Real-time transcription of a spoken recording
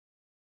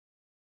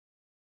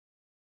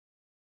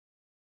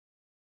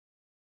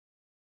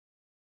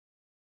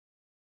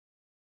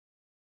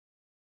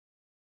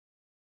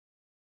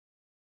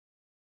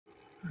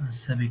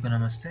सभी को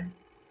नमस्ते।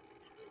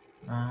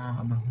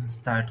 अब हम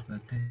स्टार्ट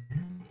करते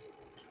हैं।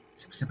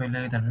 सबसे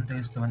पहले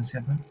धन्वंतरि स्तवन से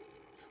अब हम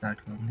स्टार्ट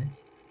करेंगे।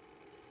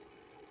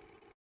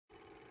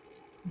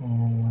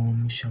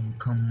 ओम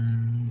शंखं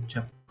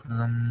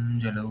चक्रं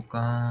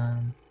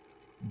जलौकां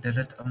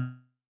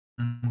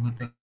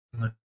दरतमृतघटं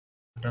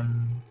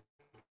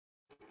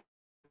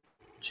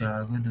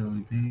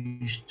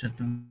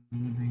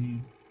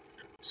चारुदुर्भिश्चतुर्भिः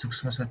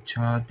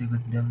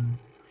सूक्ष्मसच्छातिहृद्यं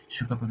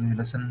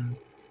शुकपरिविलसन्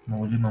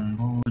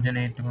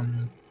मौलिमम्भोजनेत्रं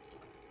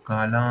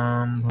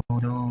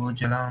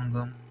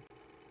कालाम्भोदोज्ज्वलाङ्गं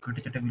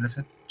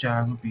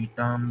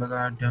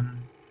कटितटविलसच्चारुपीताम्बराढ्यं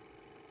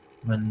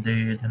वन्दे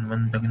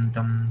धन्वन्तरिं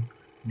तं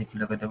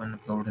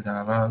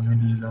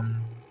निखिलगतवन्प्रौढदावाग्निलीलम्।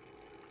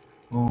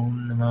 ॐ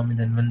नमामि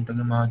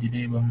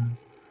धन्वन्तरिमादिदेवं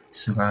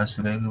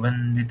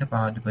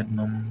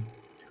सुरासुरैर्वन्दितपादपद्मं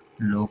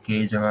लोके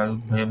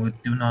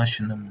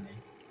जरायुर्भयमृत्युनाशनं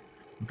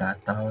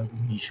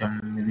दातारमीशं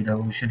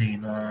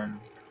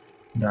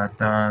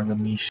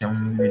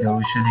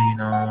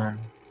विविधौषधीनां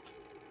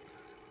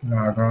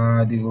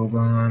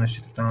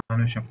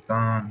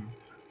रागादिरोगानशतानुशक्तान्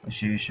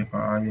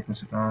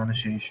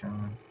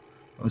अशेषकायप्रसुतानशेषान्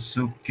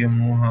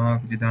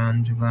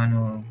असुख्यमोहाकृतान् जुगान।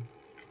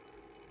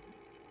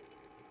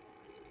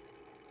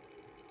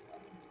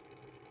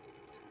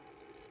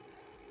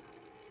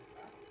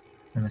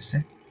 नमस्ते।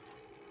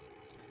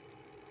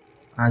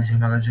 आज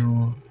हमारा जो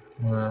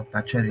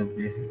पांचवा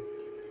द्रव्य है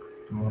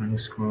तो हम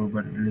उसको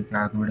लेकर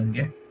आगे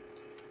बढ़ेंगे।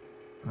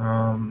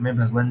 मैं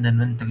भगवान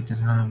धन्वंतरि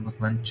तथा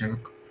भगवान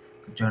चरक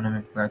के चरणों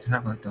में प्रार्थना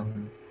करता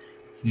हूँ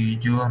कि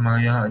जो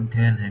हमारा यह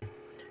अध्ययन है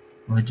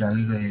वह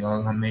जारी रहे और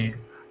हमें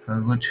हर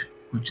रोज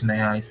कुछ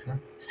नया ऐसा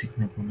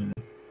सीखने को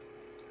मिले।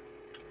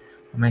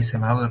 हम ऐसा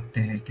भाव रखते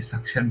हैं कि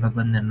साक्षात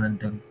भगवान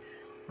धन्वंतरि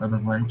और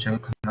भगवान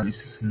चरक हमारे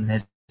इस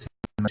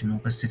समाज में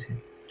उपस्थित है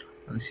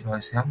और इसी भाव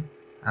से हम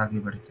आगे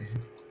बढ़ते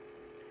हैं।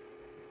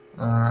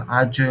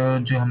 आज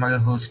जो हमारे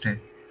होस्ट है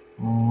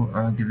वो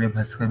दिव्य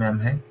भास्कर मैम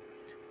है,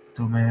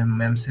 तो मैं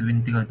मैम से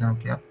विनती करता हूँ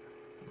कि आप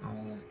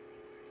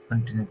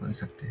कंटिन्यू कर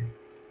सकते हैं।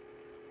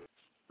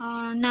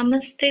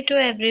 Namaste to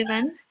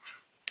everyone.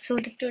 So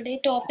the today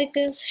topic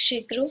is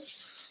Shikru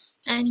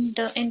and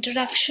the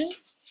introduction.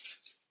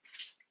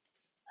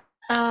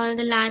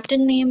 The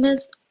Latin name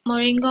is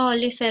Moringa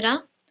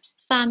oleifera.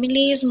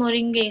 Family is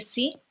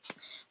Moringaceae.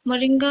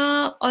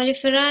 Moringa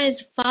oleifera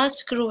is a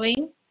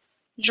fast-growing,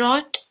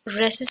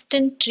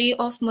 drought-resistant tree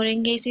of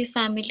Moringaceae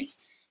family,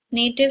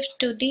 native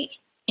to the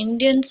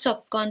Indian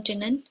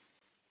subcontinent.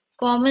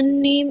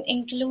 Common name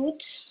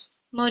includes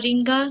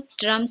Moringa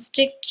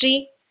drumstick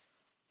tree,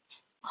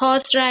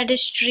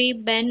 horseradish tree,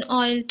 ben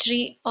oil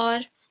tree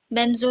or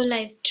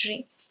benzoyl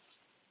tree.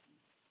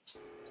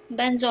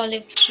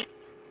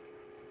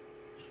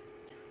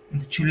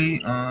 Actually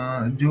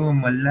जो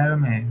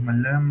मलयालम है,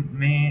 मलयालम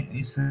में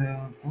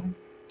इसको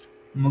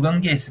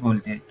मुगंगेस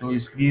बोलते हैं, तो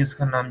इसलिए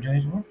उसका नाम जो है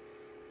जो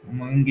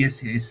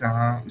मुगंगेस है,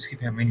 ऐसा उसकी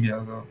फैमिली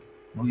और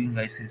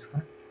मुगिंगा से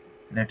इसका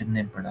लैटिन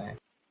नेम पड़ा है।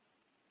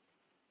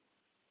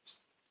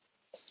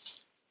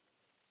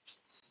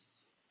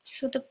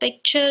 So the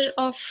picture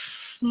of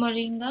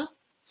moringa,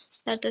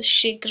 that is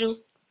shigru.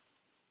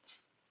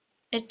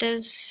 It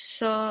is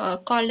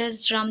called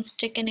as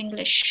drumstick in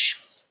English.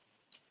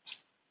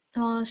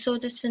 So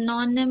the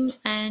synonym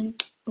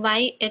and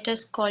why it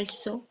is called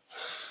so.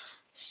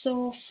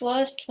 So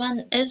first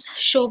one is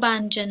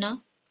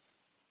Shobhanjana.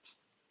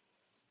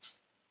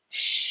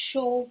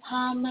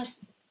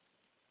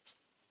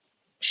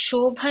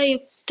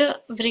 Shobhayukta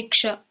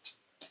Vriksha.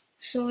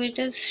 So it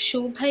is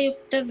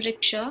Shobhayukta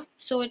Vriksha.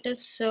 So it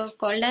is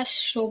called as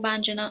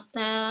Shobhanjana.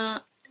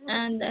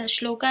 And the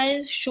shloka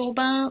is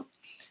Shobha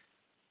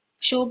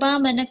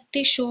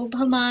Manakti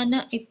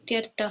Shobhamana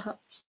Ityartah.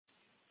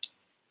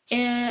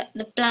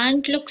 The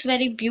plant looks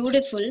very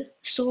beautiful,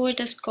 so it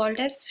is called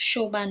as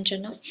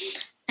Shobhanjana.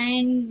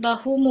 And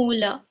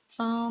Bahumula,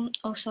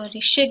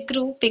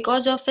 Shigru,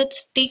 because of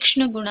its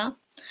Tikshna Guna.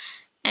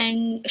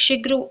 And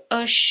Shigru,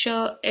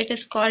 it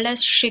is called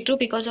as Shigru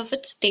because of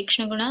its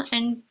Tikshna Guna.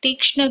 And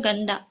Tikshna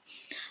Gandha,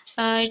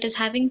 it is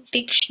having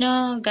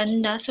Tikshna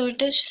Gandha, so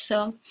it is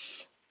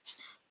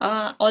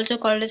also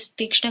called as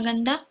Tikshna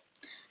Gandha.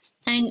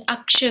 And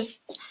Akshiv,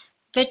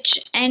 which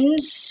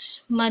ends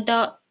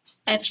mother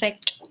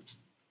effect.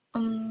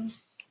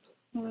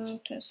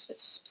 What is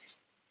this?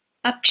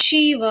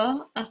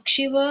 Akshiva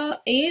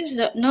is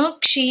na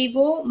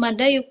kshivo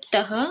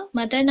madayuktah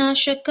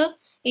madanashaka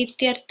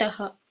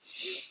ityartah.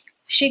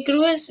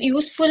 Shigru is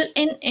useful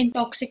in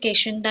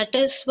intoxication, that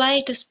is why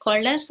it is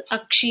called as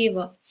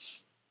Akshiva.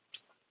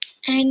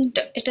 And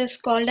it is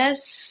called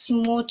as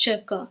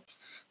Mochaka.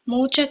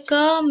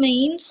 Mochaka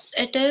means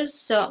it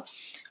is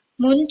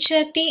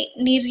Munchati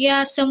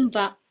Niryasam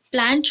va.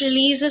 Plant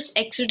releases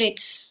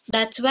exudates.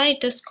 That's why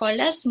it is called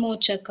as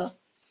Mochaka.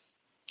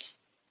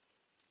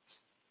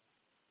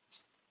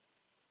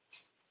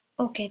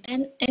 Okay,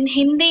 then in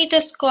Hindi it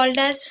is called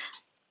as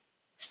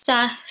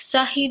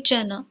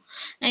Sahijana,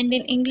 and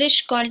in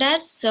English called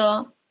as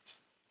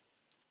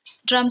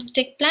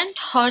drumstick plant,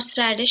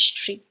 horseradish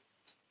tree.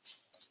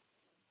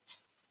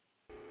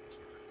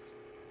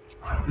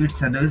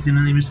 Its other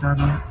synonyms are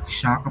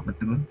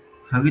शाकपत्र,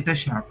 हरित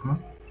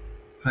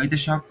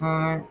शाक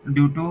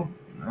due to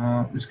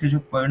उसके जो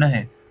पर्ण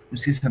है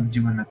उसकी सब्जी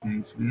बनाते हैं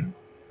इसलिए।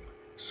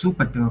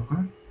 सुपत्रक,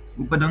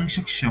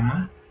 उपदंशक्षम,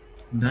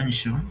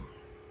 दंश,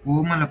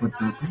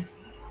 कोमलपत्रक,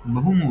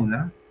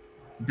 बहुमूला,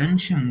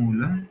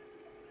 दंशमूल,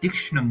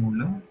 तीक्ष्णमूल,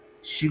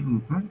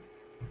 शीघ्रक,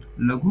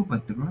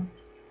 लघुपत्र,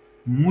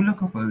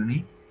 मूलकपर्णी,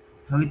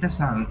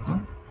 हरितसारक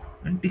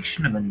and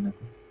तीक्ष्णगंधक।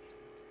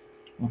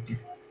 Okay.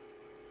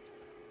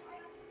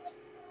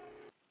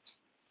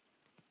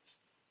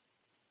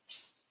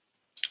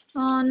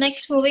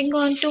 Next, moving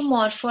on to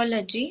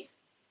morphology.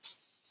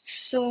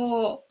 So,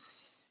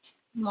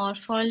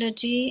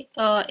 morphology,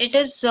 it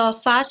is a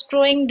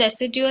fast-growing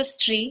deciduous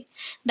tree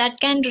that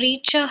can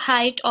reach a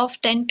height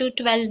of 10 to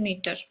 12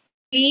 meter.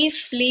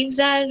 Leaves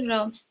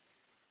are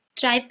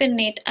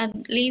tripinnate,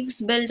 and leaves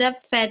build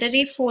up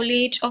feathery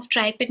foliage of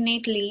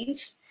tripinnate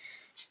leaves.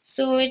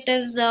 So it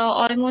is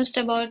almost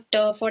about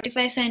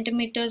 45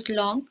 centimeters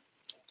long,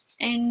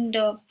 and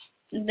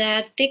they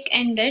are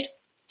thick-ended.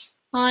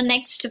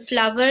 Next,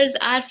 flowers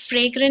are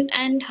fragrant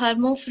and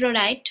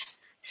hermaphrodite,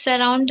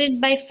 surrounded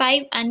by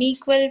 5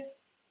 unequal,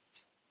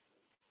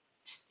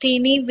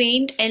 thinly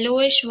veined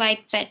yellowish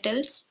white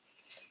petals.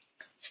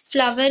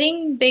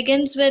 Flowering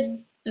begins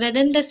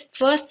within the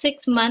first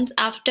 6 months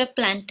after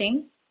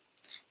planting.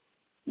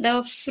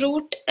 The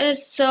fruit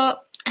is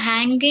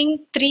hanging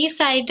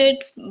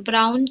three-sided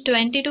brown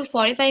 20 to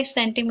 45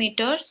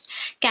 centimeters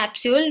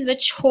capsule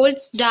which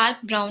holds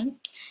dark brown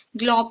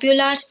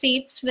globular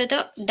seeds with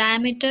a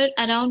diameter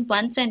around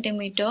 1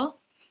 centimeter.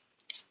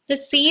 The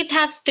seeds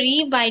have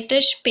three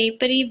whitish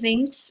papery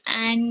wings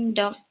and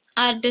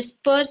are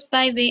dispersed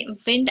by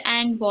wind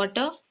and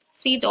water.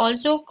 Seeds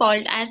also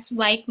called as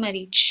white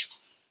marich.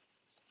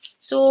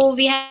 So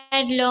we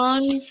had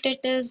learned it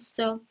is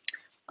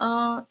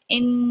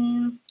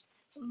in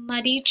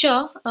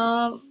Maricha,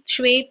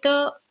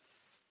 Shweta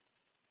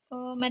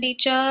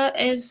Maricha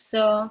is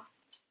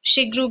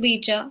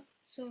Shigrubija.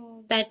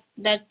 So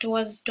that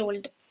was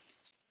told.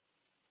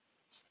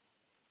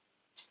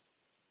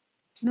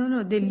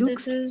 No, they So look.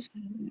 this is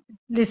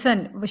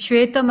Listen,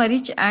 श्वेत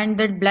मरीच and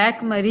that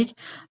black मरीच,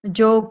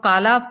 जो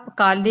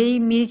काली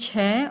मिर्च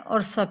है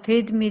और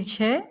सफेद मिर्च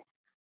है,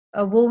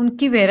 वो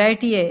उनकी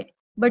वैरायटी है।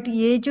 बट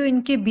ये जो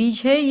इनके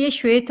बीज है ये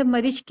श्वेत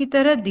मरीच की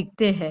तरह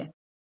दिखते हैं।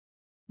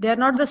 They are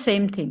not the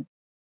same thing.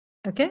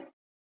 Okay.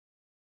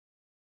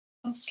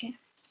 okay.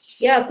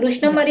 Yeah,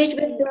 Krishna या marriage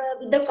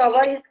with the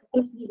cover is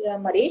Krishna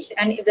marriage,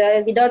 and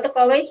without the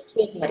cover is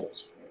sweet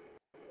marriage.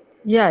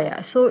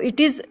 So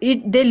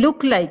it they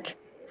look like,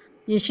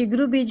 ये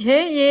शिग्रु बीज है,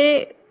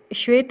 ये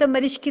श्वेत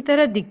मरीच की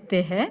तरह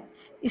दिखते हैं,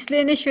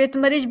 इसलिए इन्हें श्वेत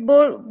मरीच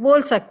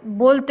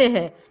बोलते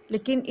हैं,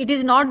 लेकिन it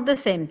is not the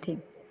same thing.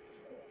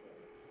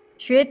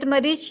 श्वेत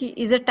मरीच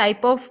इज अ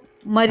टाइप ऑफ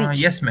मरीच।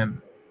 Yes, ma'am.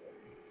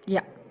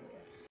 या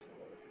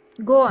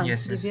go on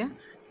Yes, Divya. yes.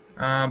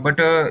 But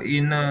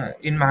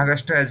in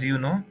Maharashtra, as you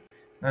know,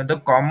 the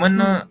common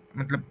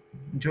मतलब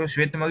जो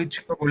श्वेत मरीच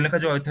का बोलने का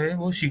जो अर्थ है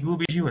वो शिगु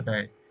बीज ही होता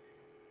है।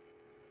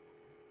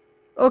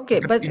 Okay,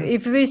 मतलब but in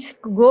if we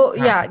go,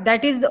 हाँ yeah,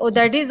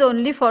 that is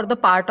only for the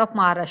part of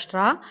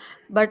Maharashtra.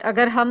 But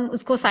अगर हम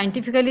उसको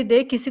साइंटिफिकली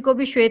दे, किसी को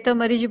भी श्वेत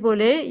मरीच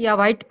बोले या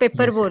व्हाइट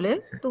पेपर यस बोले,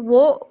 यस तो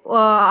वो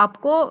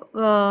आपको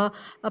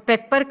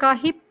पेपर का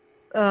ही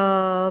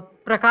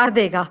प्रकार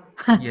देगा।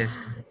 यस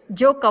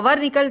जो कवर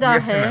निकलता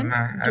यस है,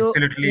 मैम, जो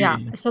एब्सोल्युटली। या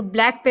सो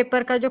ब्लैक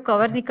पेपर का जो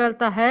कवर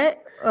निकलता है,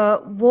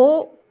 वो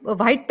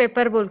व्हाइट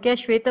पेपर बोल के या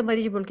श्वेत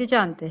मरीच बोल के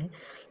जानते हैं।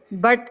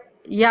 But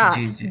yeah,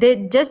 ji ji. they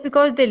just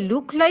because they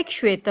look like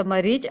श्वेत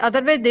मरीच,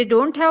 otherwise they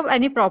don't have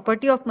any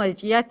property of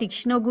मरीच। या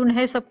तीक्ष्ण गुण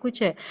है, सब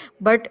कुछ है,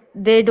 but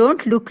they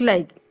don't look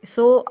like।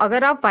 so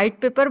अगर आप व्हाइट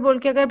पेपर बोल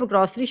के अगर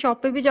ग्रोसरी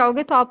शॉप पे भी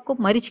जाओगे तो आपको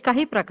मरीच का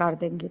ही प्रकार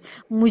देंगे।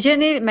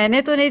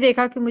 मैंने तो नहीं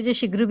देखा कि मुझे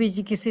शिग्रु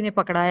बीज किसी ने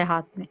पकड़ा है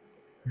हाथ में।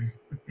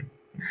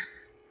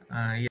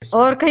 यस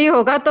और मैम। कहीं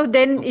होगा तो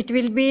then it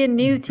will be a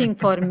new thing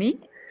for me।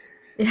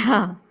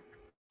 yeah,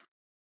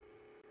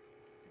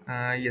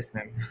 yes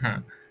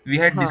ma'am. We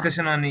had हाँ,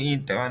 डिस्कशन ऑन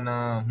इट ऑन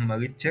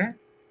मरीच,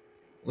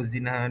 उस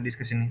दिन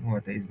डिस्कशन हुआ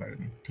था इस बारे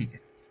में, ठीक है।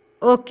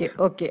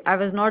 Okay, I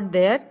was not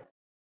there.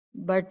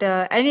 But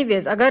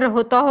anyways अगर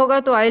होता होगा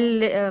तो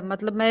आई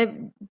मतलब मैं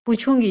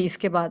पूछूंगी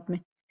इसके बाद में।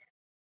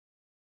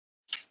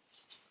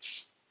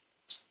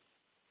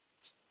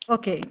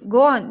 Okay,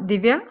 go on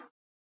Divya.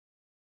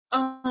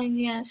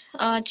 Yes,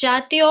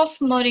 Jati of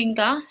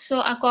Moringa. So,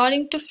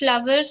 according to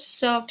flowers,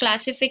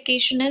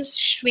 classification is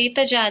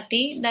Shweta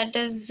Jati, that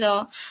is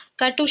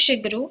Katu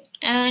Shigru,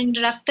 and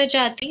Rakta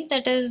Jati,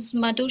 that is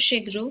Madhu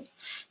Shigru.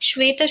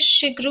 Shweta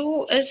Shigru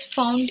is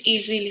found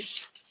easily.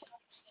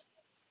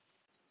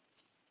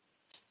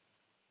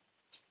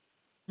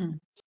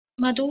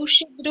 Madhu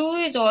Shigru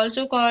is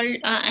also called,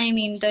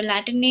 the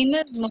Latin name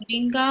is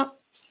Moringa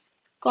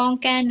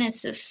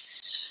concanensis.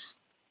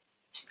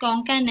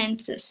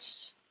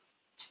 Concanensis.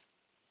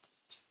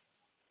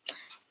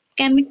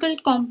 Chemical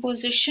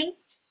composition.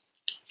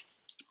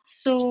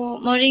 So,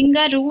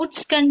 moringa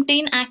roots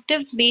contain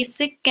active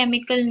basic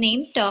chemical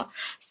named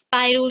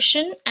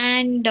spirochen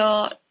and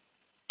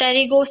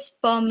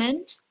pterigospermin.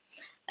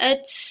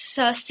 Its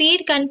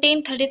seed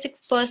contain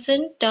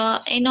 36%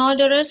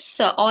 inodorous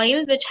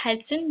oil, which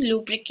helps in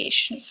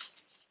lubrication.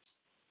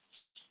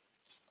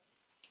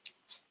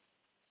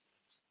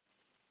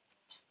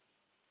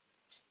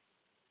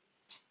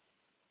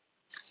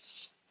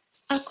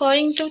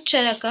 According to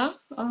Charaka,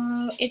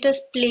 it is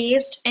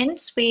placed in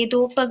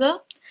Svedopaga,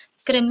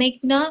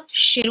 Krimigna,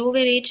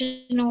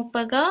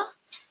 Shirovirechanopaga,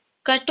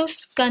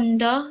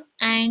 Katuskanda,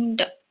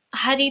 and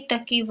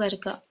Haritaki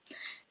Varga.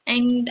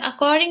 And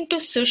according to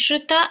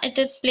Sushruta, it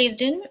is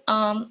placed in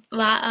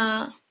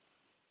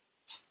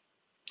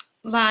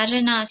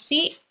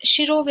Varanasi,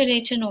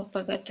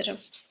 Shirovirechanopaga taraf.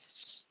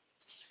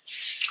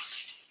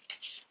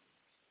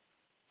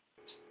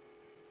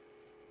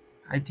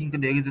 I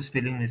think there is a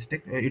spelling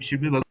mistake. It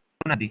should be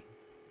Vagunadi.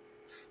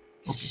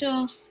 Okay.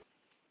 So,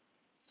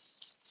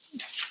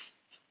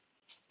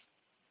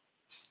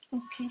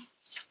 okay.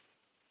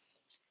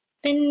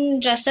 Then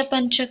Rasa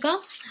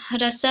Panchaka.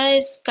 Rasa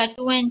is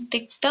Katu and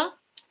Tikta.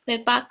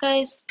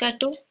 Vipaka is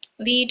Katu.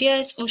 Vidya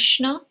is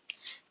Ushna.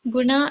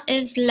 Guna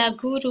is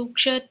Laghu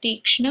Ruksha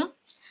Tikshna.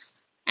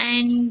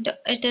 And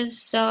it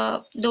is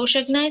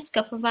Doshagna is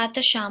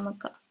Kapavata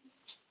Shamaka.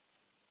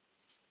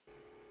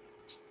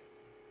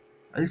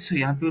 also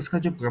यहाँ पे उसका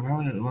जो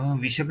प्रभाव है वह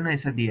विषग्न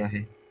ऐसा दिया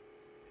है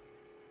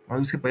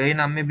और उसके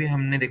परिणाम में भी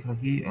हमने देखा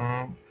कि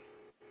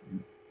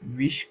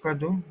विष का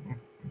जो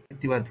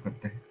प्रतिवाद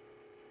करता है।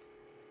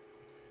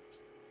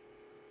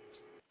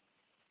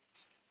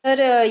 सर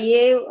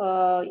ये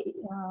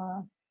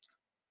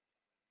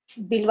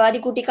बिलवादी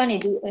कुटिका नहीं,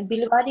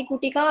 बिलवादी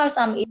कुटिका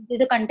सम इज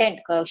द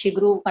कंटेंट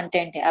शिग्रू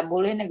कंटेंट है, आप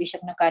बोल रहे हैं ना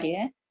विषग्न कार्य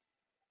है,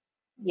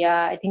 या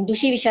आई थिंक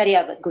दूषी विषारी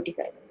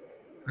गुटिका है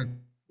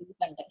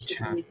कंटेंट अच्छा,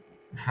 शिग्रू।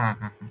 हाँ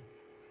हाँ हाँ,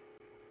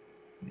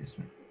 yes,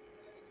 ma'am.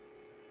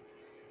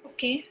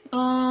 Okay,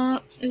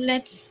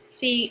 let's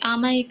see.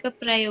 Amayika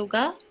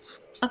Prayoga.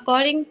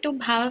 According to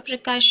Bhava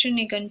Prakasha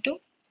Nigantu,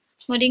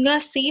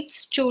 Moringa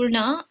seeds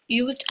churna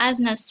used as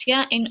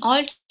nasya in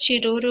all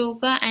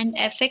chiroroga and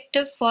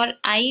effective for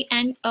eye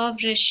and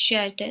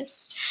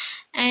avriscitis.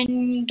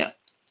 And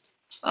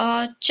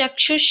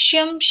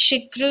Chakshushyam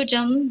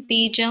shikrujam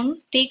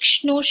bijam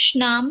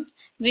tikshnoshnam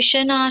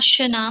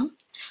vishanashanam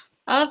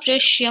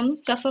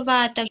avrishyam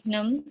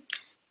kapavatagnam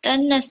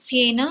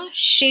tannasyena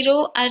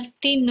shiro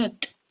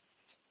artinut.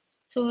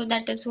 So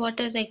that is what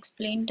is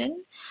explained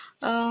in.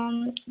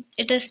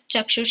 It is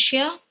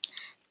Chakshushya,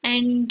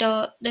 and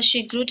the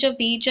Shigruja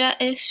Bija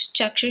is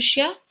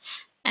Chakshushya,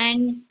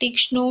 and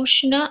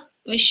Tikshnoshna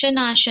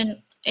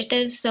Vishanashan. It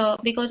is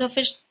because of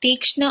its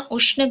Tikshna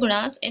Ushna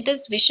Gunas, it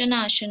is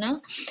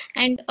Vishanashana,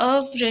 and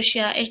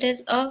Avrishya, it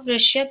is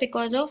Avrishya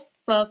because of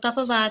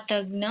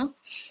Kapavatagna,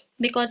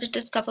 because it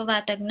is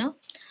Kapavatagna.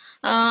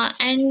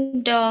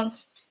 And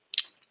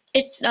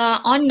it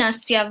on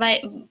nasya,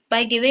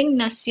 by giving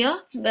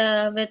nasya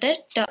with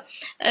it,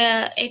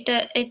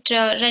 it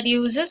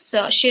reduces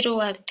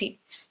shiroarthi,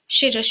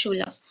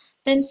 shirashula.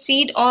 Then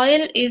seed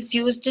oil is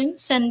used in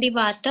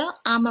sandhivata,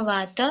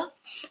 amavata,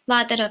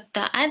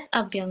 vatarakta as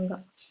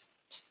abhyanga.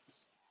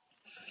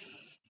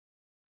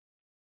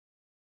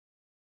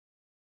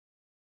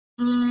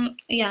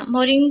 Yeah,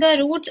 moringa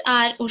roots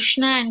are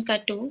ushna and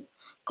katu,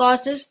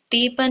 causes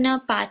dipana,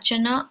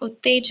 pachana,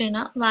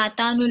 uttejana,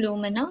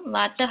 vatanulomana,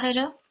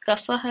 vatahara,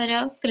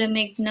 kafahara,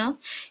 krimigna,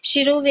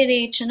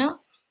 shirovirechana,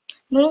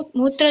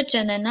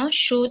 मूत्रजनन,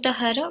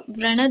 श्रोतहर,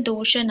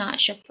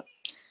 व्रणदोषनाशक.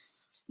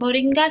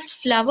 Moringa's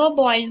flower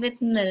boiled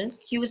with milk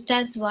used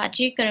as uh,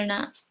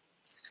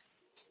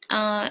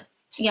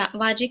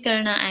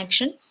 Vajikarana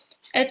action.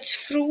 Its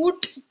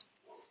fruit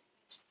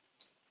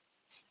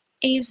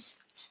is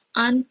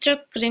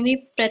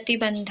Antrakrimi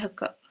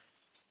Pratibandhaka.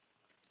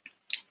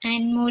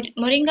 And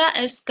moringa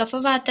is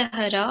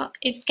Kaphavatahara.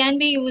 It can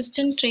be used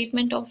in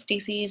treatment of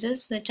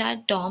diseases which are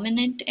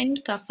dominant in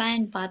Kapha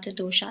and Vata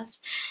doshas.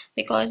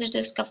 Because it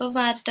is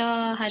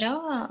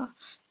Kaphavatahara,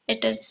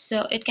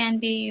 it can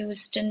be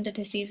used in the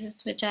diseases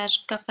which are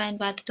Kapha and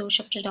Vata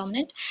dosha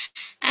predominant,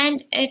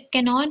 and it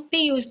cannot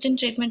be used in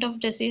treatment of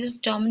diseases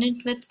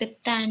dominant with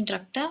Pitta and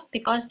Rakta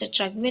because the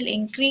drug will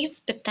increase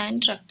Pitta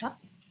and Rakta.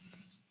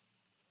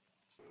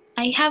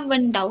 I have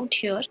one doubt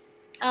here.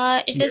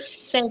 It is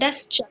Yes. said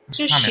as हाँ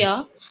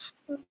ma'am.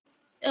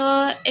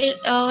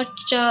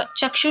 Chakshushya.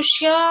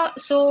 Chakshushya,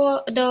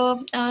 so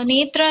the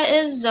netra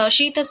is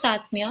Shita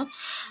Satmya,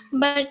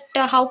 but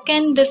how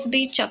can this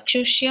be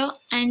Chakshushya?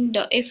 And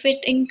if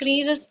it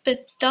increases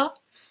Pitta,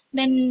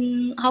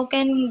 then how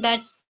can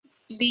that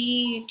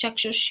be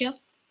Chakshushya?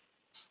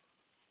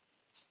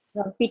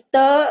 पित्त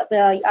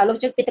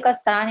आलोचक पित्त का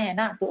स्थान है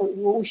ना, तो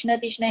वो उष्ण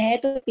तीक्ष्ण है,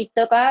 तो पित्त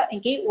का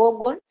कि वो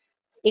गुण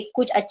एक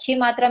कुछ अच्छी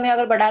मात्रा में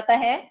अगर बढ़ाता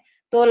है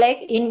तो लाइक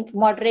इन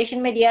मॉडरेशन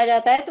में दिया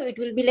जाता है तो इट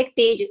विल बी लाइक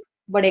तेज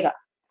बढ़ेगा,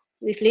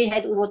 इसलिए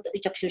है वो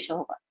चक्षुष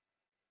होगा।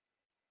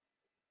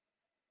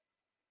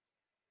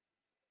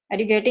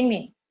 Are you getting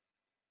me?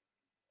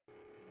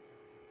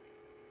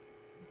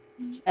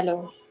 Hello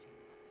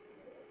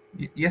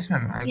Yes,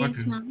 ma'am, I got Yes,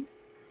 it. ma'am.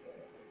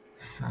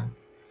 Uh,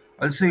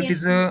 Also, it Yes,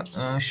 is ma'am.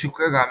 a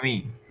शुक्रगामी.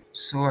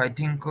 So I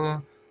think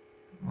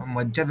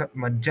मज्जा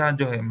मज्जा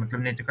जो है, मतलब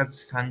नेत्र का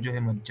स्थान जो है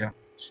मज्जा,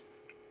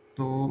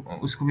 तो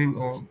उसको भी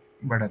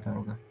बढ़ाता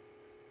होगा,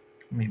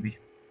 मे बी।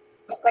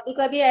 कभी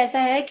कभी ऐसा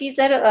है कि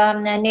सर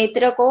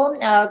नेत्र को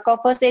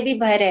कफ से भी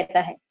भय रहता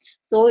है,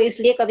 तो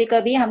इसलिए कभी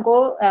कभी हमको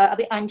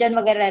अभी अंजन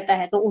वगैरह रहता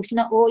है तो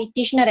उष्ण वो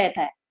तीक्ष्ण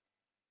रहता है,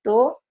 तो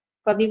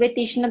कभी भी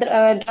तीक्ष्ण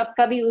ड्रग्स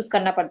का भी यूज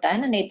करना पड़ता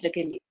है ना नेत्र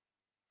के लिए।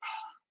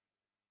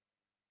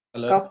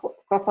 Hello. Cough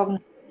cough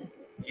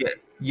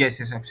Yes,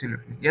 yes,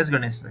 absolutely. Yes,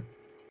 Ganesh sir.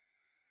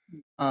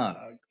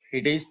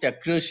 It is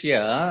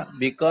Chakrusya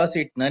because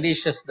it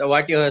nourishes the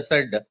what you have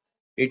said.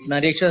 It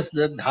nourishes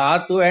the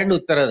dhatu and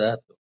uttara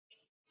dhatu.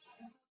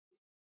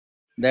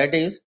 That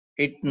is,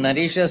 it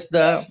nourishes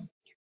the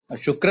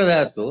shukra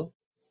dhatu.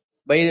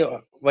 By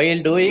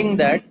while doing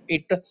that,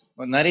 it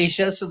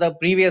nourishes the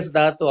previous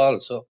dhatu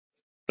also,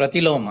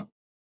 pratiloma.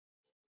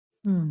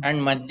 Hmm.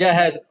 And majja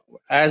has,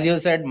 as you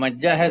said,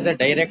 majja has a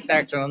direct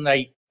action on the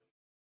eye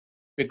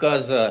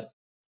because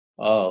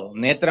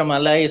netra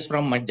mala is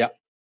from majja.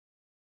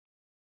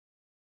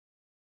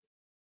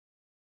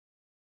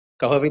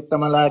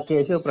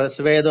 कफवित्तमलाकेषु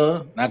प्रस्वेदो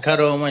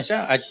नखरोमश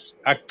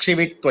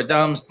अक्षिवित्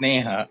त्वचां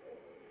स्नेह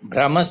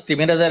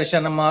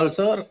भ्रमस्तिमिरदर्शनम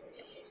also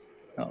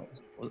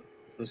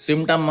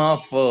symptom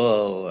of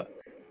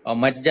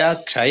majja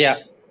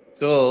kshaya.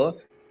 So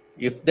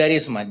if there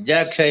is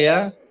majja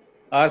kshaya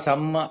or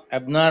some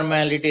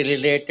abnormality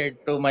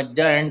related to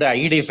majja and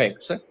eye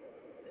defects,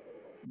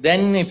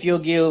 then if you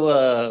give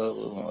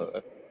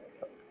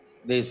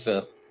this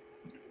uh,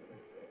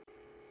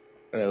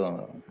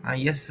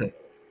 Yes, sir.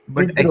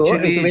 But Hydro, it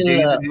actually, will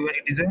there is given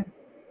it is a,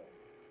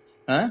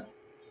 huh?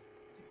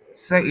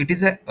 sir. It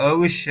is a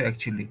avishya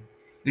actually.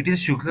 It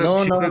is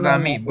No.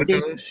 Shukragami, It but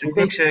is it is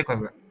Shukrakshaya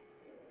kaga.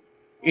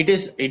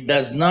 it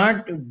does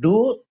not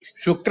do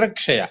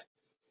shukrakshaya.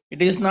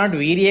 It is not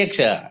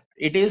viryakshaya.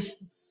 It is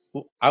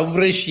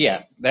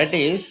avrishya. That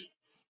is,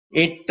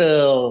 it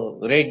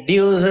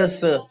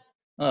reduces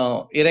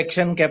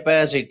erection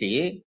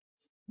capacity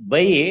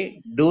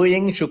by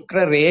doing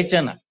shukra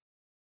rechana.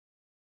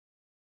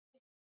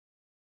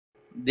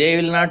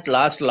 They will not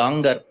last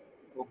longer.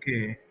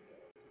 Okay.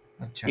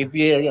 Acha.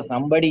 If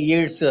somebody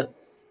eats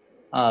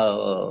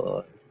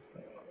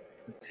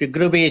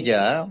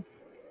shigrubeja,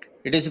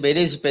 it is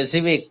very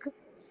specific,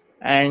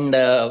 and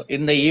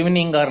in the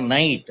evening or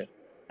night,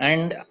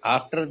 and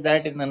after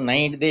that in the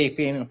night they if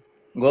you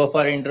go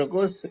for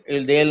intercourse,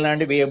 they will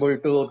not be able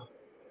to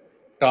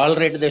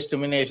tolerate the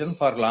stimulation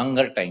for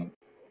longer time,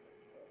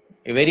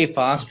 a very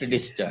fast Okay.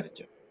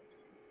 discharge.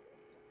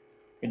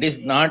 It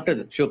is not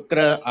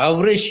shukra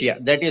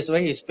avrishya, that is why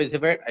he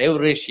specified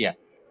avrishya,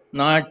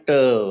 not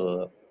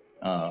uh,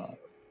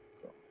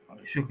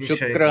 Shukrakshaya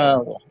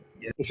shukra kaga.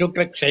 Yes.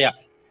 shukrakshaya.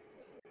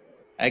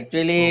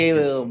 Actually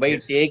Okay. by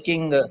Yes.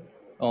 taking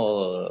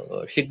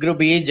shigru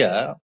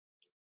bija,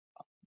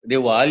 the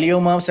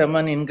volume of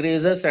semen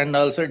increases and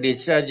also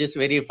discharge is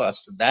very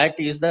fast. That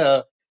is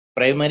the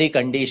primary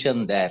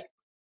condition there.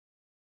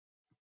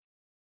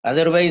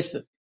 Otherwise,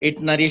 it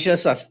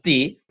nourishes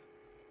asti,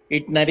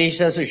 it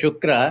nourishes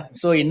shukra.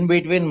 So, in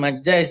between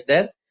majja is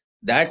there,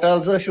 that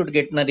also should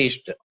get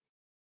nourished.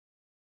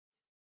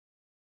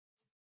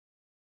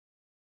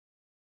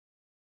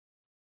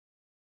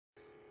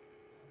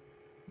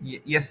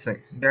 Yes,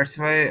 sir. That's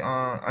why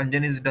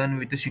Anjan is done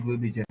with the Shigwe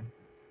Bija.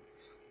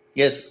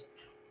 Yes,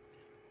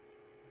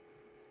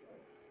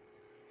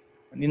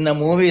 in the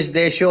movies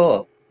they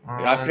show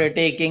Um, after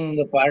taking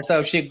the parts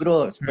of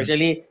shigru, hmm.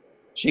 especially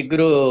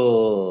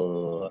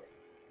shigru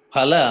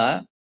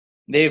phala,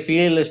 they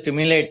feel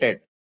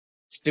stimulated.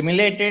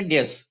 Stimulated,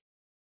 yes,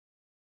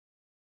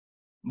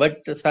 but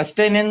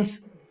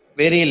sustenance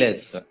very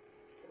less.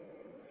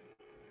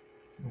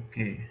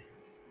 Okay.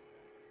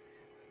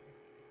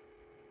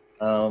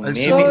 Also,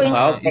 Maybe So in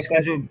भाव इसका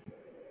प्रकाश जो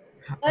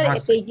sir हाँ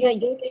sir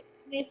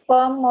जो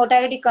sperm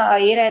motility का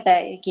ये रहता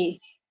है कि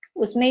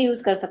उसमें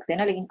यूज कर सकते हैं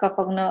ना, लेकिन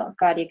कफग्न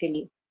कार्य के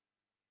लिए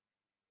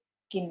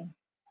कि नहीं,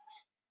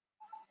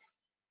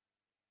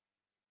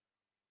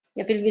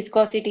 या फिर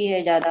विस्कोसिटी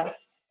है ज्यादा,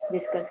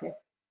 विस्कस है।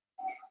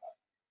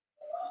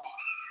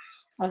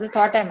 Also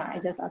thought I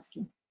just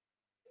asking.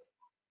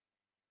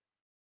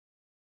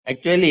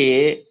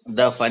 actually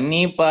the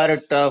funny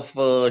part of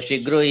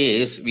shigro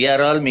is we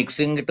are all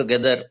mixing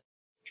together.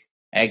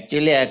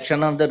 Actually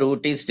action of the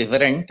root is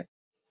different,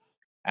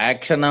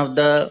 action of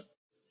the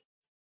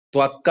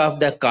twak of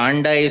the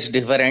kanda is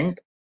different.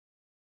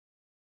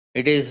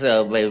 It is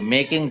by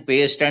making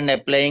paste and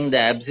applying the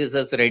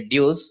abscesses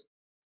reduce.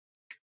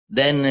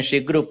 Then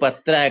shigru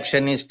patra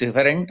action is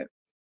different,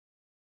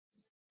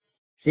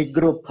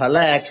 shigru phala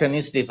action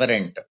is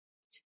different.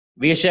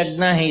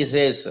 Vishagna he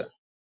says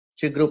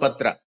shigru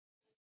patra,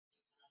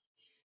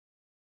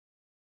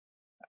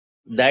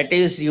 that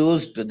is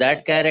used,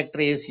 that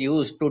character is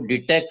used to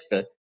detect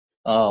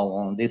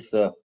this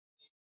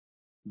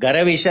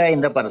garavisha in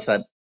the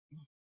person.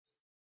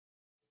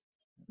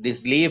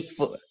 This leaf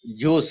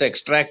juice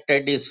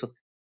extracted is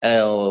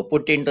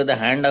put into the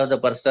hand of the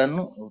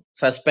person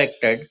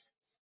suspected,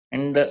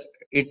 and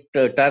it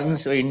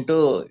turns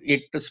into,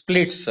 it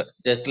splits,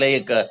 just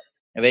like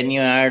when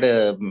you add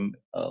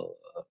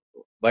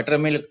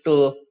buttermilk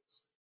to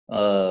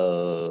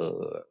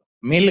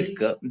milk,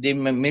 the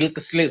milk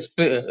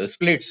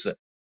splits.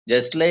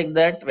 Just like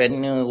that,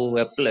 when you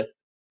apply,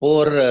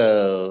 pour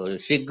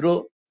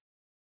shigru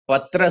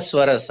patra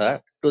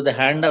swarasa to the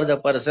hand of the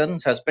person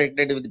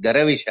suspected with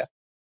garavisha,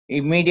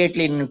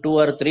 immediately in 2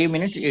 or 3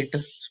 minutes it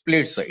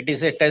splits. It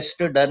is a test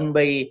done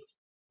by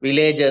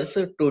villagers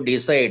to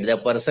decide the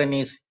person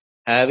is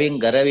having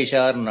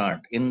garavisha or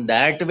not. In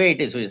that way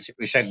it is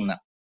vishagna.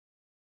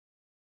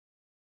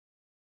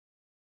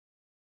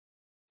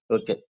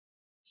 Okay.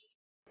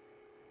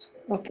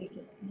 Okay,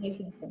 sir. Nice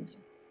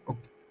information.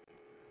 Okay,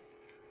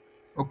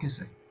 okay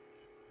sir.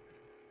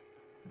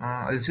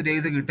 Also, there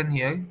is a written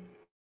here.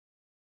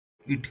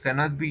 It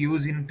cannot be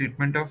used in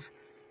treatment of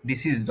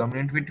disease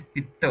dominant with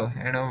pitta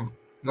and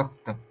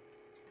vakta.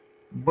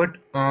 But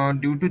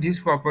due to this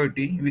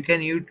property, we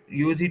can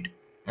use it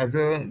as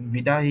a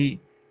vidahi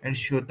and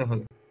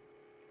shotah.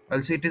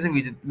 Also, it is a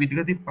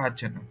vidgati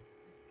pachana.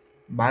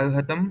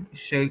 बालहतम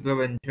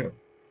शैगवंश,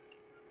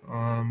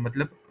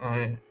 मतलब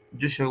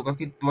जो शौका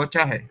की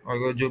त्वचा है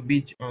और जो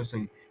बीज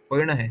sorry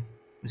पर्ण है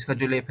उसका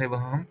जो लेप है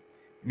वह हम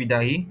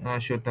विदाई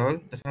श्रोता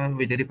तथा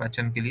विधेयी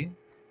पाचन के लिए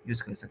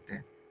यूज कर सकते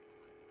हैं।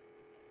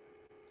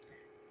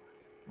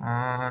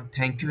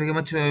 Thank you very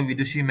much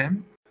Vidushi ma'am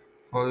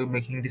for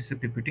making this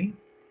PPT.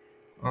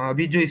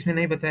 अभी जो इसमें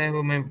नहीं बताया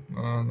वो मैं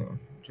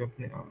जो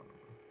अपने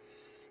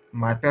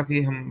मात्रा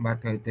की हम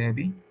बात करते हैं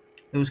अभी,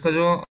 तो उसका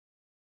जो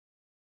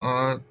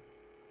अ,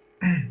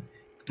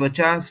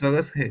 त्वचा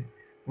स्वरस है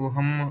वो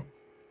हम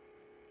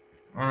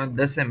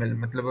 10 ml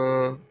मतलब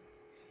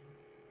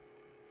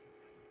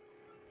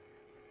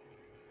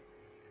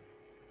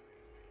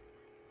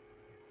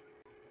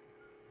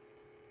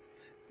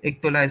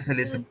 1 तोला ऐसा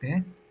ले सकते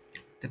हैं।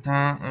 तथा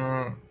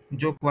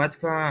जो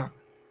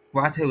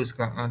क्वाथ है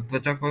उसका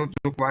त्वचा का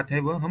जो क्वाथ है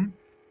वह हम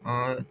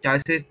 4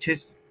 से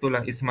 6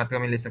 तोला इस मात्रा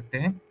में ले सकते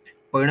हैं।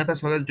 पर्ण का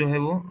स्वरस जो है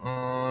वो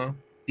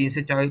 3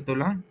 से 4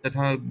 तोला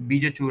तथा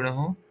बीज चूर्ण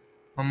हो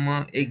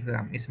हम 1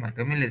 ग्राम इस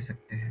मात्रा में ले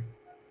सकते हैं।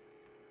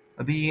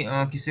 अभी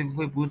किसी को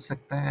कोई पूछ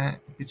सकता है,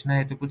 पूछना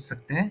है तो पूछ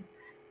सकते हैं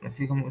या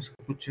फिर हम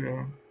उसको कुछ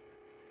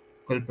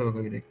कल्प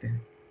वगैरह देखते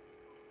हैं।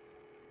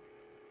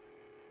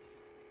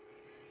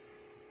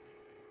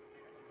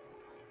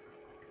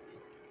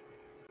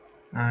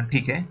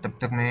 ठीक है, तब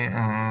तक मैं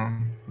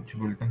कुछ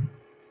बोलता हूँ।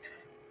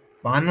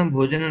 पान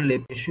भोजन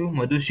लेपेशु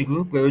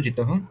मधुशिगु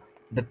प्रयोजितः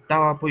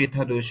दत्तावापो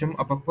यथा दोषम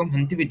अपक्वम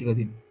हन्ति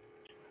विद्गति।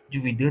 जो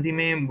विद्गति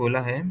में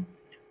बोला है,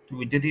 तो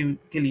विद्गति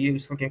के लिए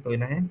उसका क्या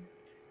करना है?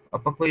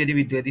 अपक्व यदि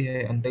विद्गति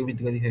है, अंतर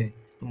विद्गति है,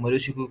 तो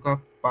मधुशिगु का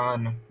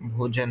पान,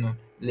 भोजन,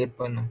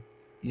 लेपन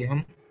ये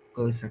हम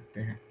कर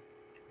सकते हैं।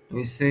 तो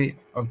इससे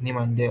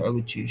अग्निमांद्य,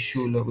 अरुचि,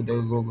 शूल,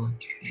 उदर रोग,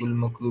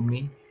 गुल्म,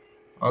 कृमि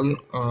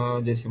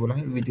और जैसे बोला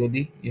है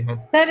विद्गति, यह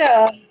सर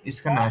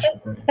इसका नाश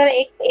होता है। सर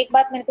एक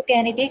बात मेरे को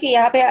कहनी थी कि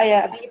यहाँ पे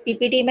अभी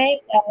पीपीटी में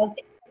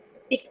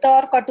तिक्त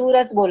और कटु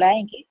रस बोला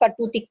है कि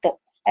कटु तिक्त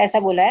ऐसा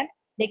बोला है,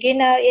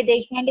 लेकिन ये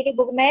देशपांडे की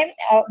बुक में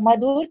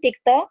मधुर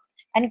तिक्त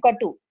एंड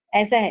कटु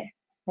ऐसा है।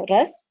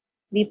 रस,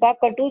 विपाक,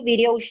 कटु,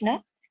 वीर्य, उष्ण,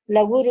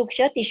 लघु,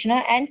 रुक्ष, तीक्ष्ण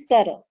एंड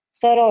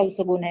सर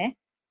ऑल्सो गुण है।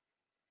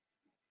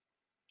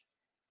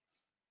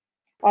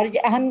 और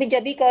हम भी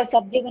जब भी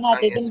सब्जी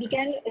बनाते हैं तो यस वी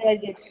कैन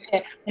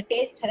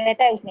टेस्ट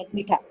रहता है उसमें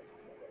मीठा,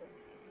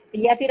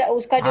 या फिर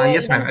उसका जो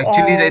यस एकदम मैम,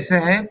 एक्चुअली जैसे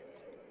है,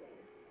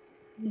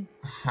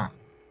 हाँ,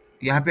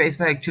 यहाँ पे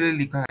ऐसा एक्चुअली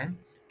लिखा है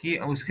कि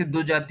उसके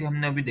 2 जाति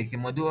हमने अभी देखे,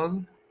 मधु और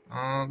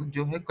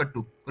जो है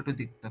कटु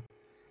तिक्त।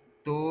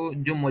 तो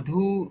जो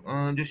मधु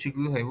जो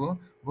शिगु है वो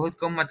बहुत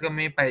कम मात्रा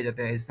में पाया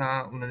जाता है,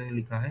 ऐसा उन्होंने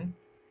लिखा है।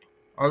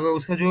 और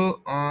उसका जो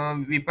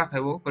विपाक है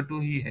वो कटु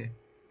ही है।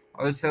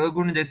 और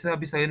सरगुण जैसे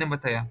अभी सर ने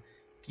बताया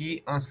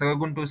कि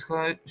सरगुण तो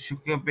उसका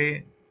शुक्र पे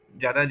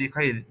ज्यादा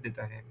दिखाई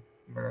देता है,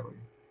 बराबर।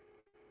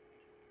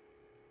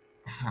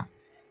 हाँ,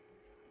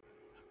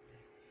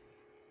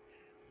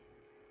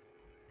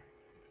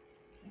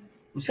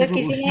 उसके सर जो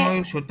किसी उष्ण ने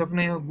और शोतक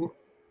ने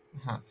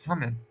हाँ हाँ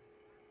मैम।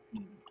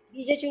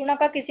 बीज चूर्ण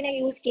का किसी ने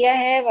यूज किया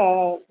है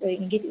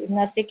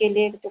नशे के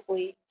लिए, तो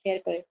कोई शेयर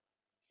करे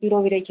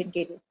हीरो विरेचन के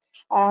लिए।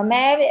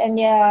 मैं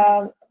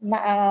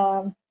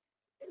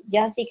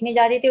जहाँ सीखने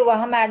जा रही थी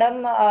वहां मैडम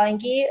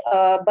इनकी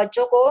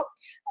बच्चों को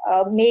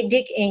मेध्य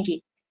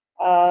इनकी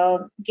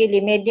के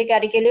लिए मेध्य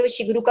कार्य के लिए वो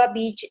शिगरू का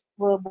बीज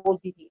वो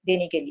बोलती थी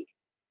देने के लिए।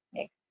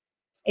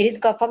 इट इज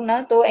कफक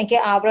ना, तो इनके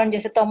आवरण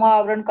जैसे तमो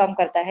आवरण कम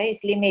करता है,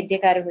 इसलिए मेध्य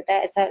कार्य होता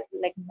है ऐसा,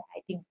 like I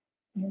think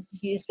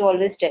he used to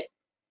always tell.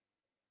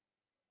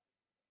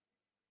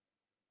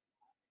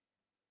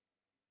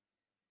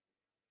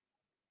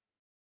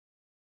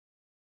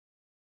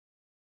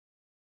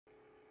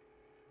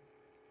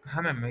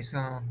 हाँ मैम, ऐसा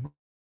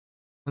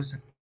हो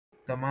सकता,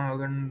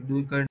 तमावगण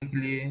दूर करने के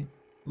लिए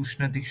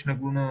उष्ण तीक्ष्ण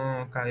गुण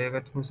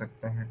कार्यरत हो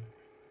सकता है।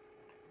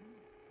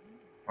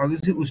 और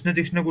इस उष्ण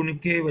तीक्ष्ण गुण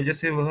की वजह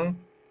से वह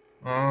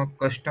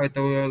कष्ट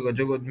तो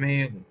गजोगद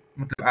में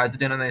मतलब आदि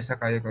जनन ऐसा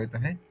कार्य करता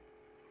है,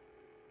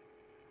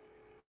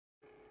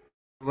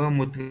 वह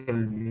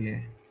मुद्गल भी है।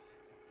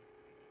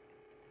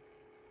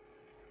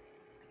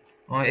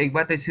 और एक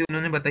बात ऐसी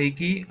उन्होंने बताई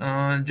कि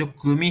जो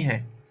कृमि है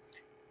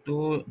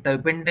तो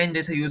टर्पेंटाइन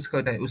जैसे यूज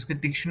करता है, उसके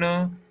तीक्ष्ण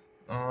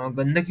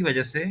गंध की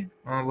वजह से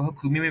वह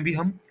कृमि में भी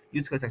हम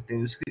यूज कर सकते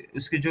हैं। उसकी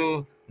उसकी जो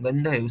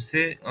गंध है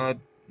उससे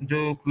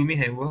जो कृमि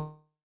है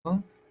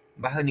वह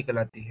बाहर निकल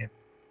आती है।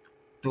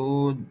 तो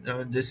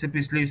जैसे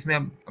पिछले इसमें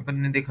अपन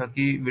ने देखा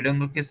कि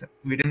विडंग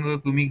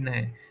कृमि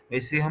है,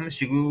 वैसे हम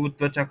शिगु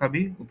त्वचा का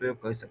भी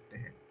उपयोग कर सकते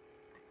हैं।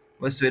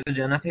 वह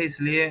स्वेदजनक है,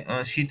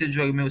 इसलिए शीत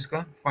ज्वर में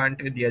उसका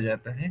फांट दिया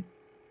जाता है।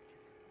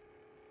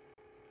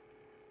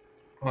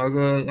 और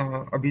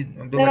अभी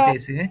 2 सर घंटे और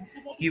ऐसे हैं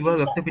कि कि वह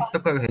रक्त पित्त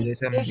कर है,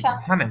 जैसे जो हमने देखा।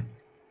 हाँ मैम।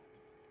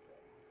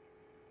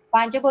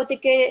 पांचभौतिक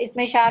के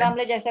इसमें क्षार मैम।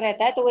 अम्ल जैसा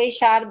रहता है, तो वही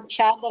क्षार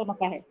क्षार धर्म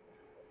का है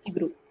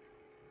शिग्रु।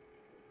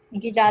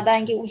 इनकी ज्यादा अच्छा।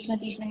 इनकी उष्ण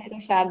तीक्ष्ण है तो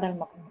क्षार धर्म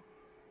का है।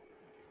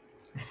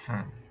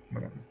 हाँ,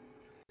 बराबर।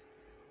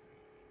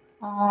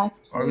 और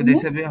एक्चुअली में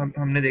जैसे अभी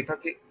हमने देखा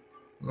कि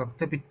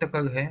रक्त पित्त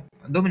कर है।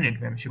 2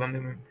 मिनट मैम, शिवांगी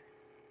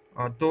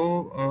मैम। तो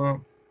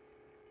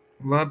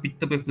वह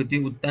पित्त प्रकृति,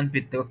 उत्तान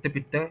पित्त, रक्त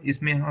पित्त,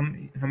 इसमें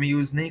हमें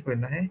यूज नहीं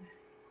करना है।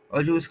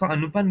 और जो उसका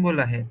अनुपान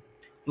बोला है,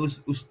 तो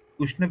उस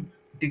उष्ण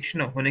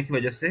तीक्ष्ण होने की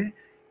वजह से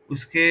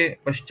उसके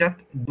पश्चात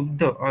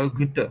दुग्ध और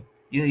घृत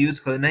यह यूज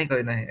करना ही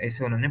करना है,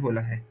 ऐसे उन्होंने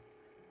बोला है।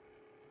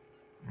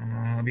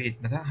 अभी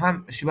इतना था।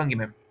 हाँ शिवांगी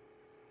मैम।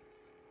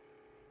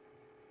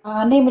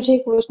 नहीं, मुझे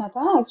एक पूछना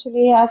था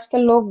एक्चुअली।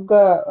 आजकल लोग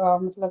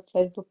मतलब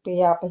फेसबुक पे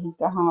या कहीं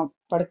कहाँ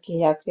पढ़ के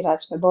या फिर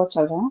आजकल बहुत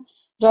चल रहा है,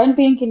 जॉइंट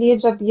पेन के लिए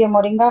जब ये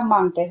मोरिंगा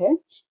मांगते हैं,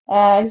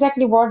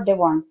 एग्जैक्टली व्हाट दे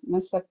वांट,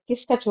 मतलब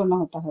किसका चूर्ण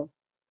होता है?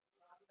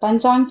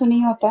 पंचांग तो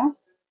नहीं होता?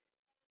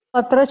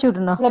 पत्र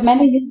चूर्ण। मतलब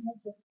मैंने ये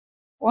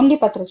ओनली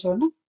पत्र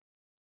चूर्ण।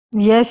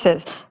 Yes.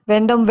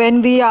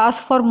 When we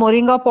ask for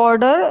moringa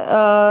powder,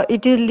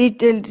 it is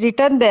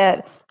written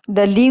there.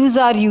 The leaves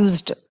are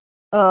used.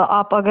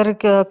 आप अगर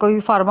कोई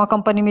फार्मा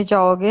कंपनी में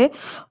जाओगे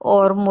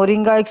और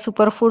मोरिंगा एक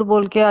सुपर फूड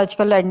बोल के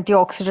आजकल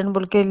एंटीऑक्सीडेंट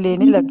बोल के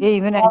लेने लगे,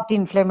 इवन एंटी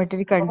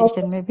इन्फ्लेमेटरी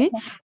कंडीशन में भी,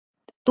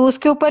 तो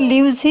उसके ऊपर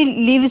लीव्स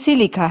ही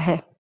लिखा है।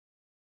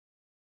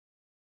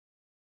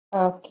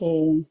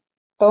 ओके,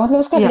 तो मतलब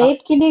उसका या लेप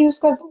के लिए यूज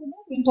करते हैं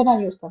ना,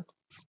 इंटरनल यूज करते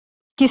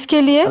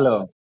किसके लिए? Hello.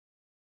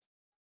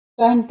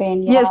 हैं जॉइंट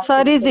पेन या यस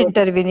सर, फिर इज जो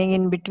intervening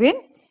in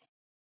between.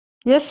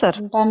 Yes sir.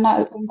 Internal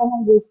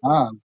use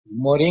करते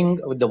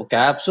The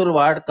capsule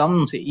what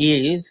comes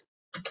is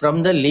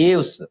from the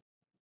leaves.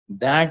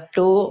 That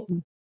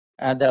too,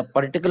 the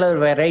particular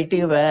variety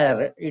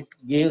where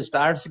it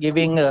starts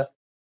giving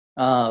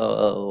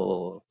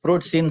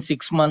fruits in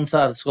 6 months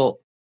or so,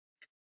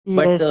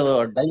 but yes.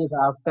 dies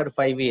after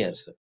 5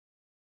 years.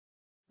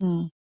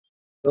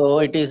 So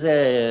it is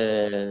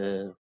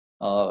a,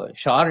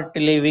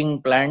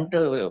 short-living plant.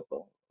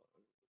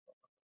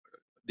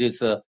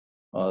 This uh,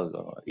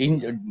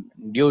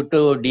 due to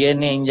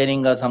DNA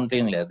engineering or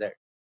something like that.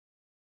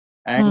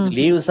 And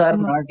leaves are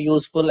not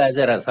useful as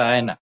a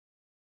rasayana.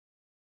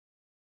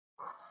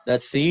 The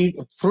seed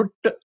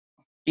fruit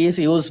is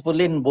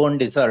useful in bone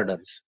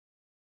disorders,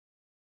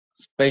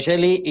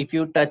 especially if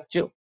you touch,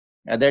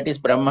 that is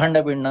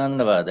Brahmanda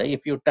Pindandavada,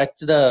 if you touch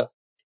the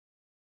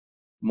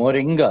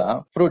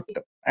moringa fruit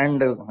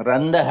and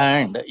run the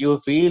hand, you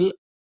feel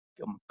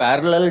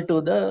parallel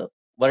to the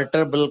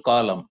vertebral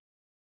column.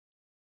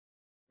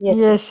 हैं।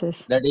 Yes yes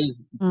yes. That is,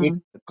 it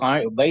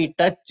by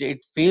touch, it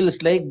feels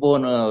like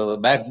bone,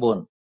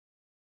 backbone.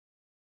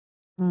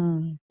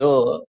 So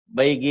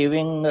by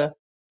giving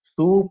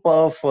soup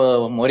of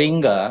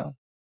moringa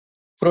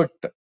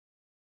fruit,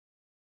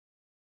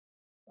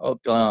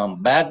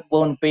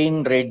 backbone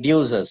pain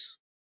reduces.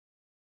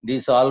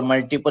 These all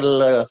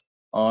multiple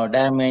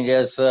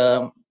damages,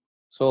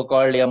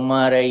 so-called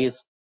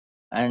MRIs,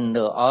 and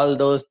all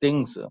those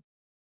things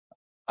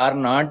are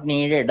not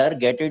needed, or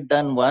get it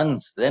done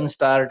once, then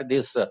start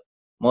this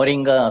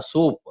moringa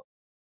soup,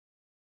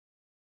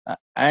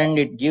 and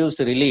it gives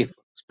relief,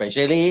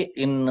 especially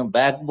in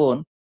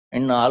backbone,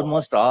 in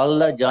almost all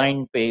the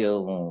joint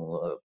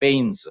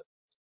pains.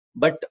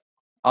 But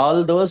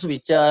all those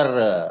which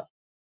are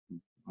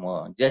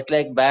just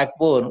like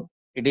backbone,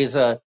 it is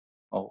a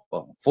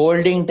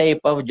folding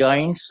type of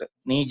joints,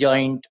 knee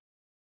joint.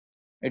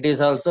 It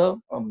is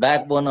also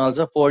backbone,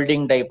 also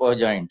folding type of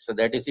joint. So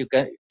that is, you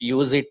can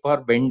use it for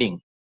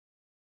bending.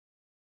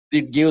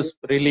 It gives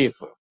relief,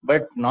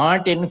 but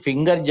not in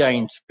finger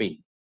joints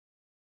pain.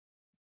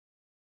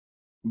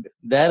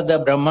 There the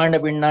Brahmanda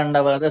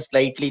Pindandavada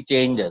slightly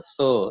changes.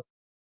 So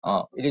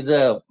it is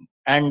a,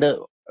 and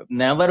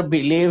never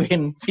believe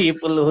in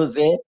people who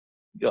say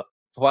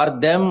for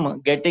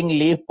them getting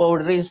leaf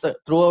powder is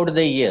throughout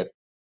the year,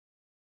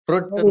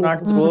 fruit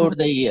not throughout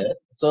the year,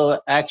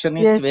 so action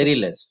is yes very yes.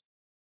 less.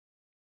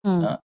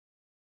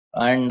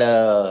 And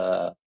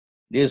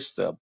this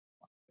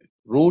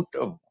root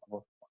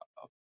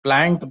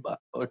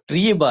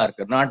tree bark,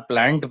 not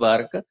plant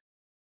bark,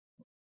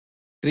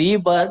 tree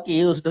bark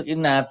used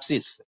in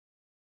abscess.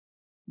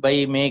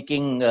 by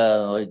making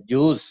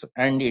juice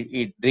and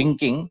it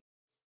drinking,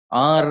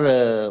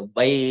 or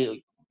by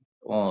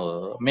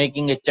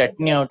making a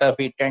chutney out of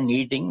it and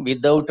eating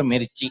without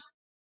mirchi,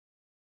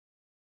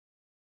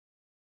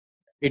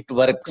 it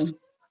works.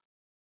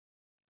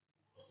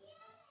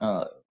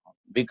 Okay.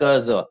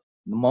 Because the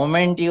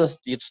moment you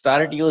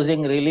start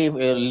using leaf,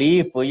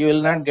 you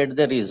will not get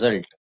the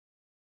result.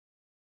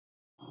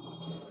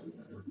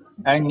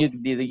 And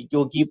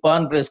you keep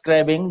on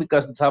prescribing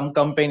because some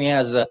company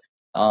has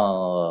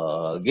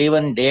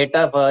given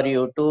data for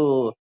you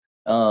to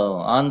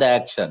on the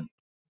action.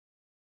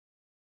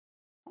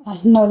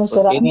 No, no,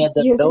 sir. Okay, I'm any just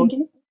other doubt?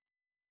 using it.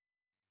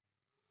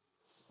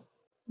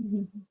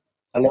 Mhm.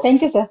 Hello?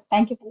 Thank you, sir.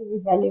 Thank you for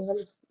this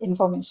valuable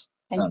information.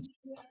 Thank Uh,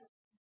 you.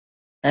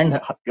 and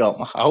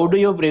how do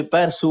you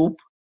prepare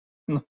soup?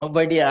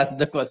 Nobody asked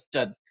the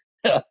question.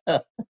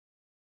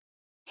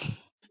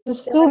 The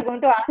So I'm soup,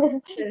 going to ask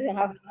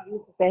how you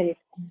prepare it.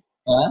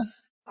 Huh?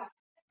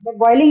 the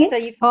boiling So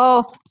it. you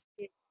Oh,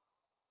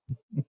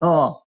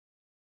 No,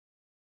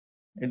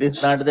 it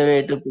is not the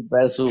way to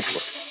prepare soup.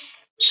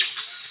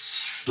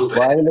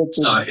 Boil it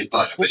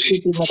cook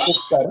it in a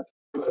cooker.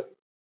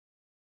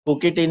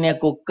 Cook it in a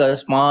cooker,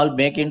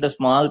 make into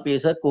small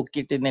pieces, cook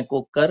it in a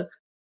cooker,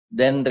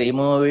 then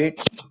remove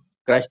it,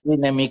 crush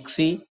in a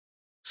mixie,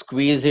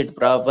 squeeze it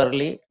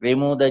properly,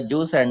 remove the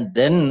juice, and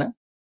then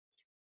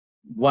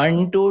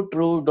 1 to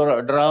 2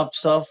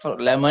 drops of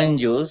lemon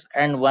juice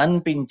and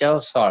 1 pinch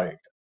of salt.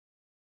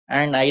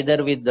 And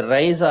either with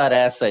rice or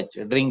as such,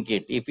 drink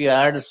it. If you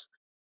add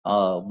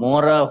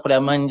more of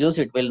lemon juice,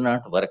 it will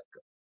not work.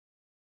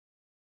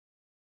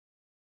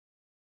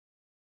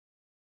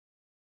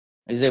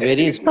 It's a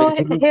very So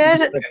specific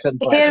here, instruction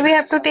for here that. we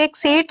have to take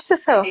seeds,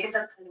 sir.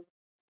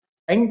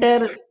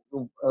 Entire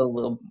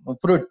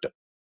fruit,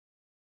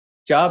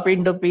 chop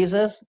into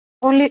pieces.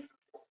 Only,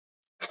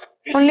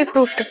 only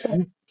fruit,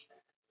 sir.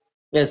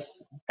 Yes,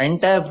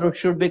 entire fruit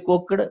should be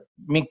cooked.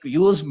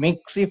 Use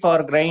mixie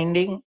for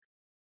grinding.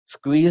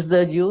 Squeeze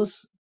the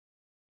juice.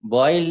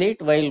 Boil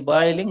it. While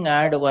boiling,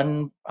 add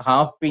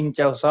 1/2 pinch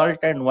of salt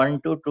and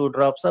 1 to 2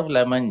 drops of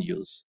lemon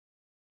juice.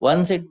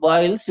 Once it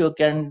boils, you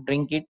can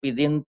drink it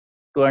within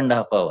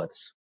 2.5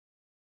 hours.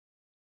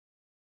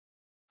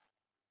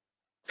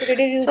 so it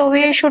is So useful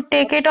we in should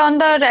take it on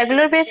the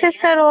regular basis,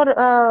 sir,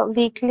 or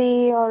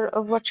weekly, or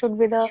what should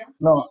be the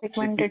No,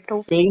 recommended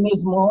dose? pain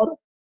is more.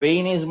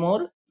 Pain is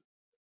more.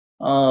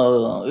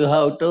 You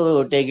have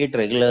to take it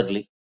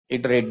regularly.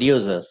 It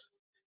reduces.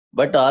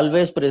 But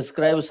always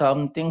prescribe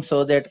something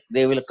so that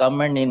they will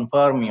come and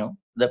inform you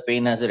the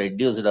pain has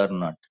reduced or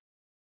not.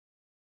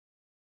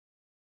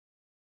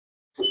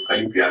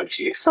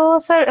 So,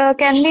 sir,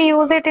 can we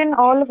use it in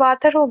all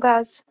vata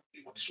rogas,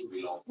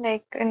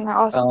 like in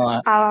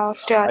Uh,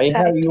 I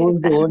have osteoarthritis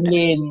used and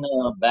only in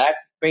back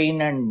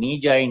pain and knee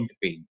joint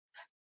pain.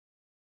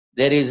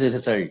 There is a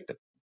result,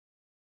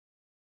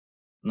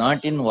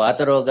 not in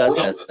vata rogas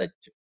as such.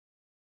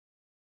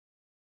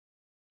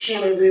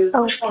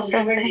 okay,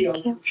 sir, thank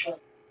you.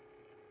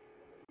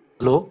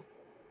 Hello?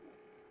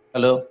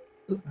 Hello?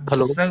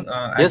 Hello? Sir,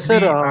 Yes, as sir.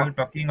 we are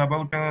talking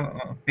about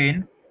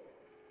pain,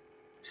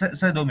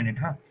 sir, 2 minutes,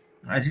 huh?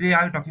 As we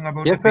are talking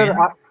about Yes, sir.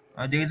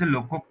 pain, there is a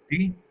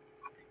लोकोक्ति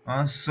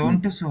Hmm.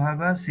 सोंठ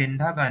सुहागा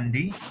सेंधा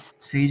Gandhi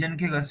Schezwan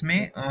के रस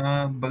में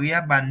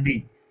बगिया बांधी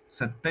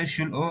 70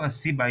 शूल और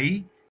 80 बाई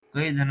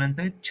कई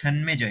जन्नत छन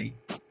में जाई.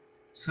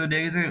 So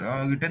there is a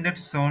written that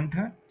सौंठ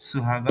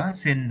सुहागा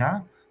सेंधा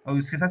और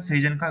उसके साथ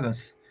सेजन का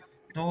रस.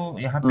 तो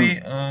यहाँ पे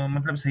Hmm.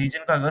 मतलब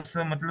सेजन का रस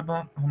मतलब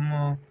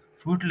हम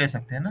फ्रूट ले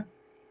सकते हैं ना?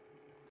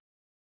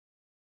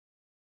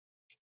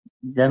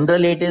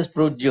 Generally, it is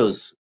fruit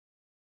juice.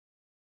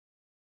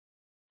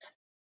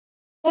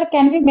 Sir,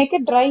 can we make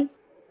it dry?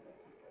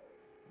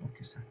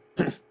 Okay, sir.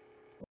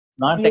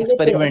 Not Use it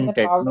as a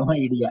experimented. powder. No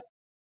idea.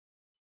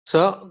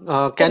 Sir,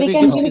 So can we we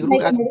can give give No. it Sigru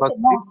like a as medicine,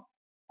 Bhakti? no?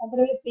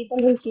 Otherwise, people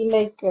will feel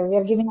like we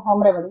are giving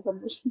home remedy for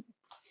this.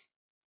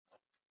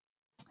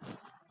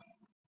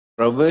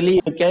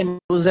 Probably you can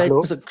use it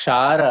Hello? as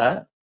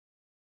kshara.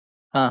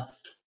 Huh.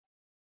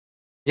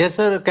 Yes,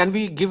 sir. Can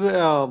we give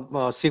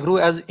Sigru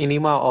as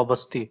enema or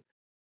Basti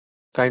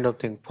kind of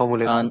thing,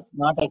 formulation?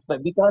 Not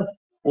because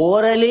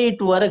orally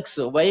it works.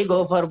 Why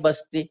go for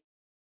basti?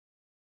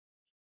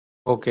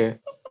 Okay.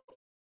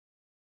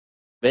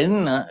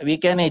 When we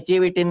can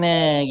achieve it in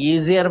a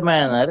easier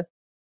manner,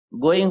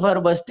 going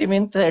for basti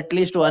means at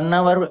least 1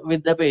 hour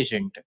with the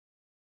patient.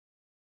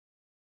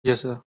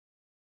 Yes, sir.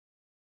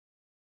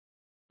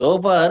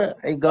 So far,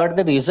 I got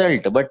the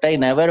result, but I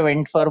never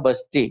went for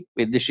basti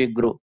with the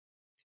Shigru.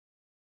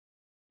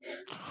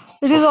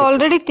 it is Okay.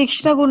 already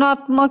Tikshna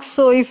Gunatmak,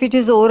 so if it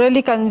is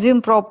orally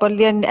consumed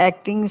properly and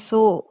acting,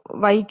 so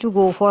why to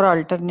go for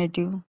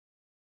alternative?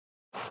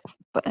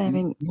 I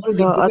mean, More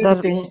the difficult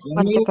other thing,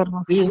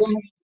 Panchakarma.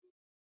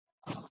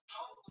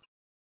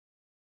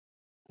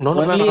 No,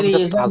 no, ma'am. only I'm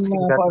just reason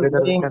asking that for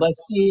whether we going can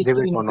basti is give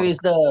to it or not. increase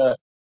the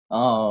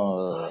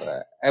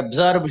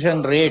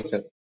absorption rate,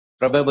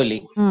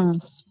 probably. Hmm.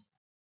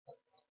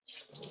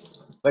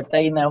 but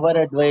I never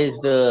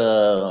advised.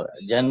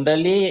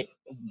 Generally,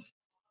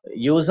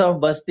 use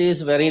of basti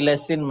is very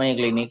less in my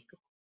clinic.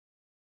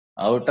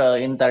 Out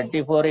in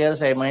 34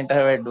 years, I might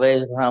have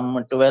advised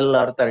from 12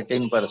 or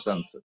 13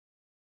 persons,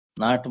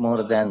 not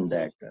more than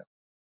that.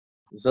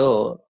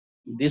 So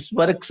this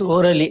works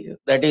orally,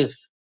 that is,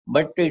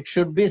 but it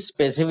should be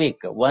specific.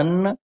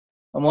 One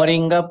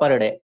moringa per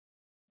day,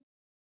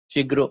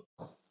 shigru,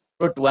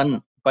 fruit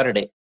one per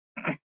day.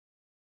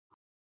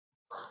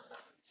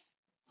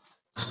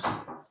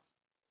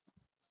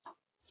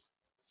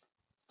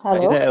 I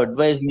Hello. have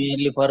advised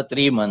nearly for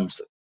 3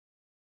 months.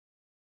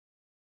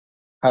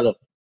 Hello.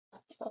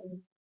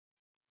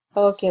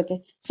 Okay.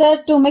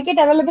 So to make it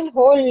available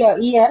whole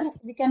year,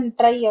 we can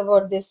try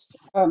about this,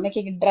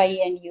 making it dry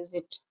and use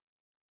it.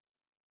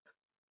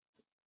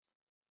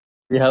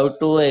 We have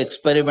to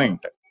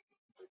experiment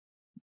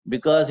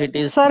because it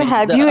is Sir, with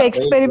have the you weight.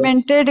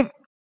 experimented?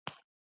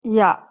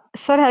 Yeah.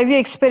 Sir, have you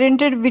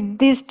experimented with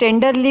these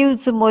tender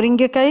leaves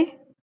moringa?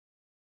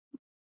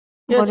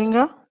 Yes,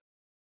 Moringa?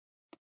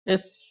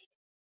 yes.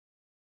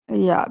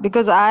 Yeah,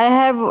 because I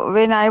have,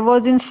 when I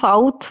was in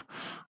South,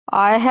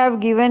 I have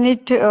given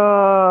it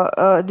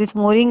this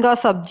moringa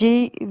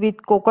sabji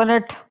with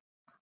coconut,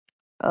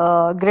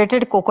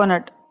 grated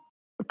coconut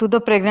to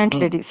the pregnant Hmm.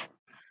 ladies.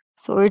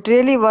 So it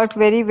really worked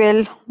very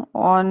well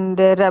on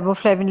their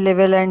riboflavin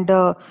level and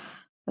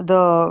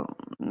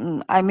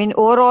I mean,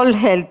 overall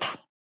health.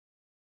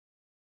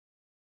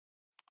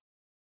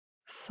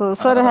 So,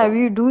 sir, Uh, have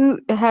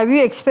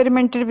you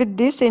experimented with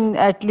this in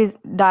at least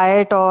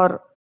diet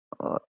or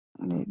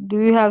do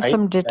you have I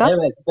some I data? have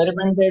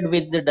experimented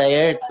with the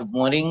diet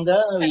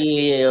moringa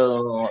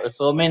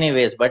so many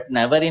ways, but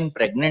never in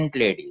pregnant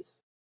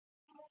ladies.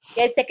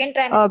 Yes, second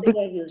Uh, trimester bec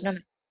you have used, no?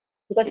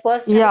 Because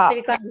first yeah, trimester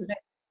we can't use it.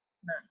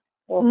 No.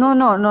 no, Okay.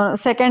 no, no.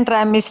 Second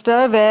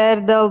trimester, where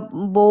the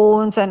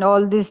bones and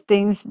all these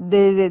things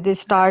they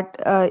start.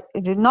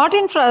 It is not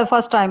in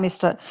first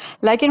trimester.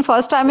 Like in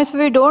first trimester,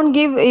 we don't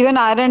give even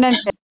iron and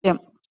calcium.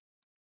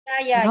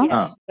 You know. Yeah.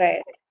 Uh,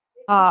 Right.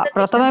 Trimester they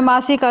Pratame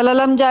masi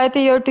kalalam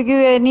jayate, you have to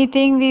give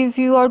anything if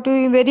you have to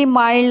be very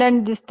mild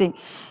and this thing.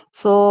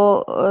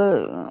 So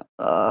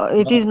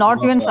it no, is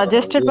not even no,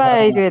 suggested we by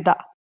have not. Ayurveda.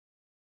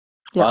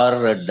 Yeah.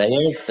 For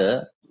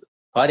diet,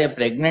 for a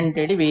pregnant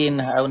lady, we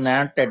have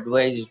not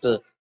advised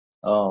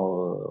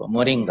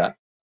moringa.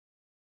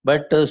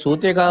 But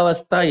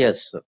Sutikavastha,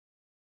 yes.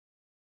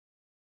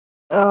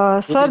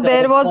 Sir,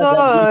 Sutikavastha,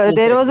 that this is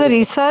there was a advisable.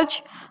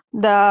 research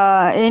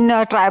in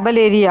a tribal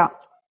area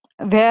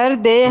where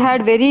they Hmm.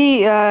 had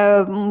very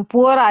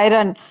poor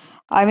iron.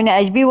 I mean,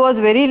 HB was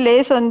very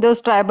less on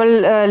those tribal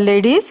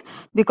ladies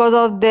because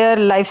of their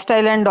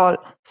lifestyle and all.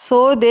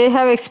 So they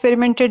have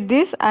experimented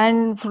this,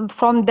 and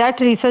from that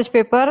research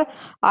paper,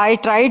 I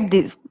tried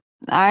this,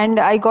 and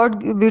I got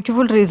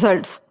beautiful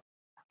results.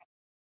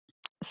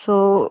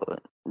 So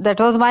that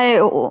was my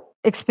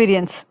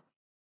experience.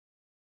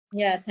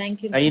 Yeah,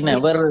 thank you, I ma'am.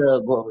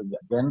 never go,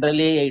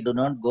 generally, I do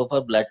not go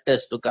for blood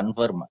test to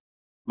confirm.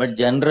 But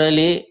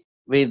generally,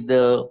 with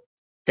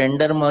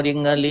tender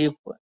moringa leaf,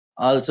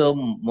 also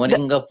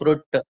moringa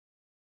fruit,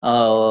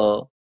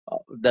 uh,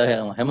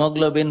 the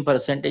hemoglobin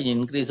percentage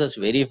increases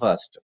very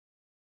fast.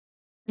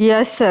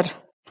 Yes, sir.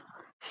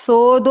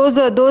 So those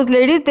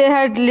ladies, they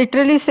had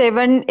literally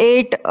 7,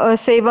 8,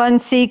 7,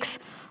 6.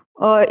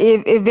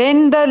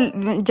 When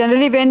the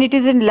generally when it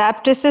is in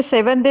lab tested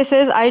 7, they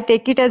says I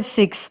take it as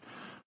 6.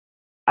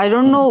 I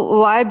don't Hmm. know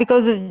why,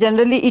 because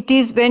generally it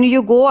is when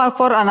you go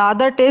for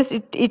another test,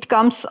 it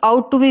comes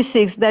out to be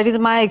 6. That is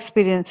my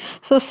experience.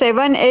 So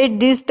 7, 8,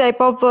 this type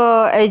of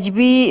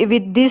HB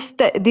with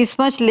this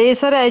much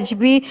lesser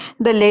HB,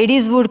 the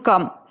ladies would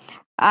come.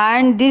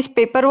 And this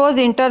paper was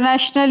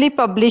internationally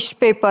published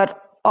paper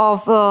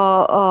of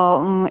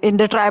in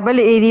the tribal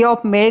area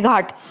of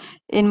Meghat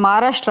in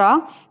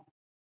Maharashtra.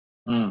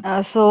 Hmm.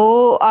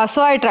 So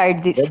I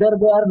tried this. Whether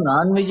they are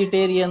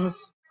non-vegetarians,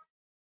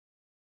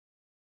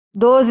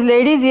 Those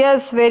ladies,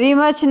 yes, very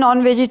much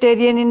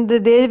non-vegetarian.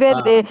 They were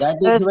that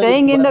is why it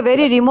staying in the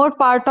very worked. remote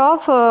part of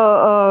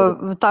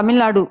Yes. Tamil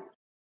Nadu,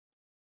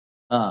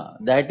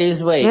 That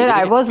is why where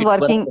I was it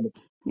worked. working.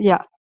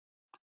 Yeah.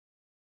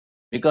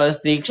 Because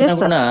Yes, Tikshna sir.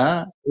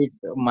 Guna,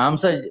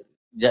 Mamsa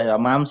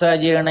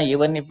Jirana,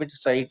 even if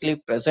it's slightly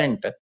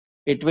present,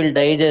 it will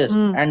digest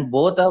Mm. and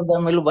both of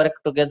them will work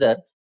together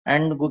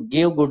and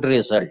give good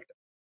result.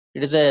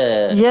 It is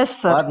a,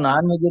 Yes, sir. for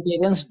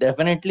non-vegetarians,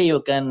 definitely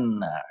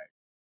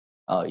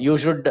you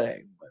should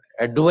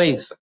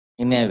advise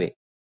in a way.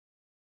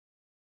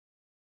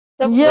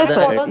 So Yes, ma'am, sir.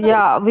 what Otherwise, was the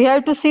Yeah, we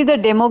have to see the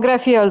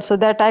demography also.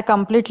 That I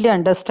completely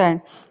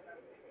understand.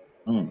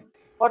 hmm.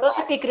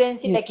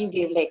 frequency like you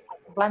give, like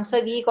once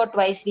a week or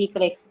twice week,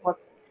 like what?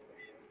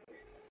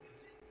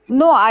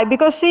 No,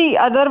 because see,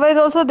 otherwise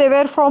also they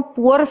were from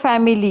poor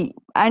family,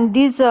 and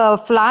these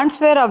plants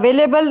were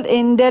available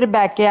in their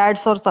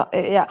backyards or so,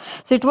 yeah.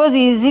 So it was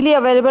easily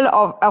available,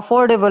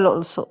 affordable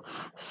also.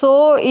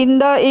 So in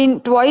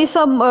twice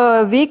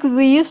a week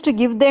we used to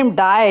give them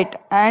diet,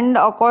 and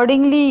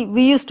accordingly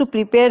we used to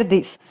prepare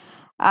this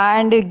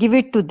and give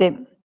it to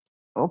them.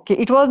 Okay,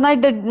 it was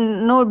not that,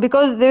 no,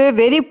 because they were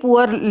very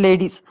poor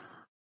ladies.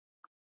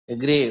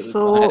 Agree.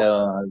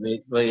 So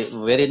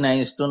Very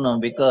nice to know,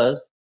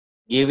 because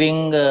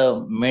giving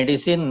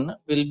medicine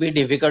will be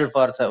difficult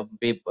for some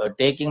people.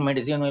 Taking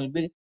medicine will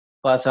be,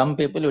 for some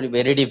people, will be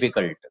very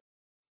difficult.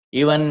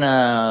 Even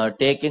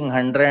taking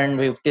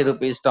 150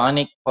 rupees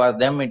tonic, for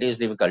them it is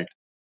difficult.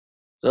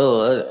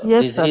 So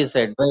yes, this sir. is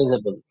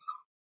advisable.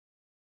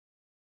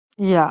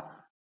 Yeah.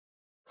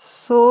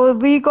 So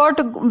we got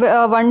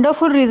a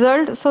wonderful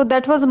result. So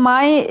that was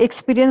my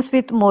experience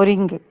with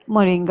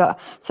moringa.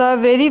 So I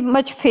have very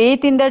much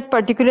faith in that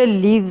particular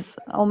leaves.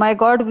 Oh my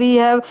God, we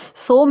have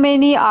so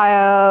many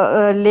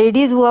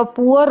ladies who are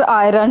poor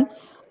iron,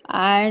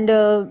 and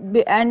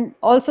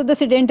also the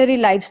sedentary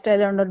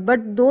lifestyle and all.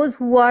 But those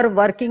who are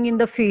working in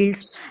the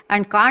fields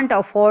and can't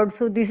afford,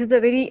 so this is a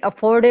very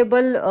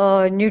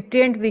affordable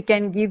nutrient we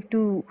can give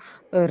to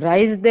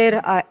rise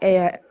their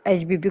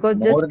HB, because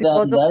More just than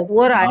because of that,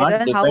 poor not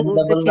iron, how the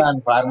dependable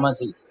on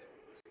pharmacies.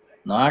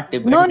 Not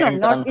no, no,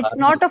 dependent not, on it's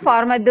not a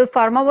pharmacies. pharma. The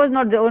pharma was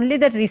not the only,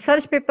 that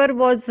research paper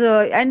was,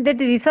 and that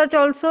research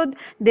also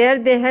there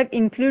they have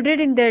included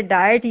in their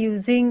diet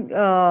using,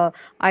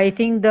 I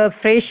think, the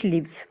fresh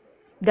leaves.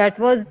 That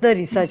was the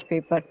research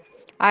paper.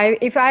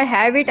 If I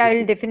have it, I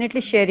will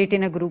definitely share it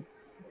in a group.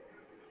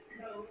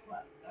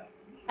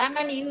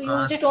 And you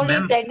used it only in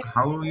Ma'am, pregnant,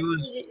 how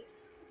use?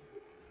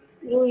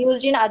 you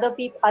used in other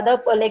people,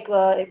 other like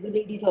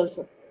ladies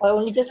also, or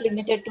only just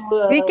limited to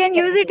We can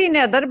use pregnant it women?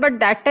 in other, but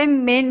that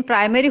time main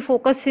primary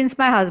focus, since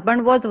my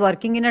husband was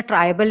working in a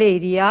tribal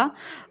area,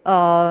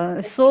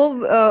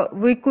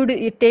 we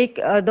could take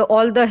the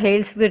all the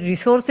health where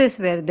resources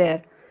were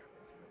there.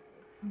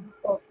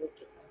 Okay,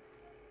 okay.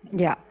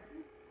 Yeah,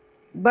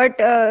 but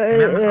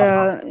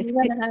Ma'am,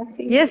 Even I have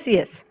seen, yes,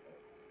 yes.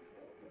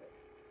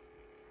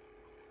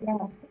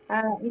 yeah,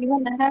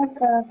 even I have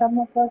come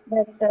across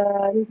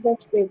that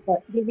research paper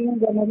giving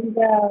the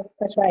Moringa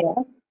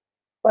Kashaya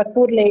for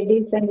poor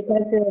ladies, and it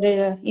has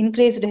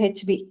increased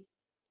HB.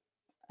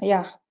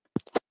 Yeah.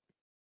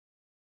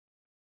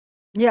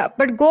 Yeah,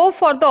 but go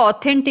for the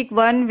authentic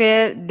one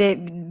where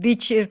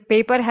which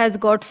paper has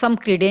got some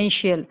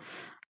credential.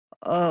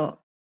 Uh,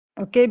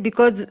 okay,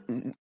 because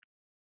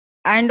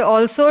and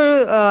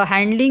also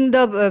handling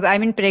the I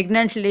mean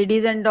pregnant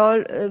ladies and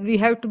all, we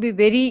have to be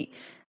very,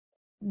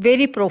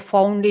 very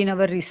profound in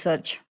our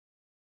research.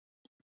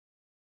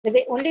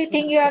 The only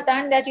thing you have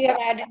done that you have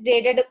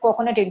added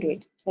coconut into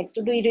it, like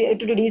to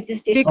reduce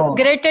this taste of No,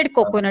 Grated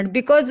coconut,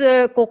 because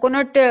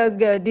coconut,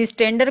 this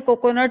tender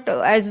coconut,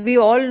 as we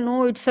all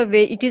know, it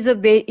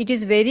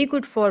is very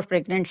good for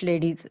pregnant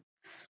ladies.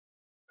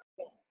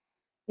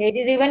 it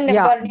is even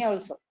Yeah, burning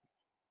also.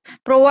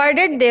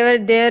 provided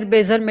their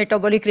basal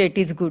metabolic rate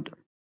is good.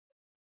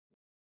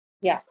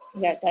 Yeah,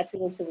 yeah, that's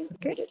also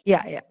Okay. needed.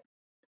 Yeah, yeah.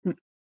 Hmm.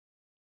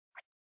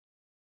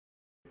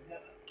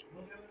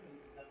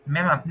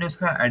 Ma'am आपने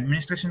उसका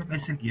administration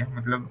कैसे किया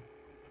मतलब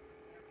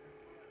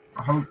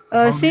how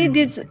do See you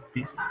this get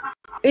this?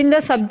 in the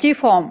sabji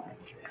form.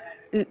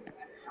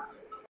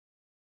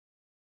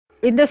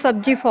 In the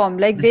sabji form,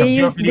 like The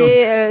subject of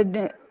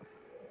leaves.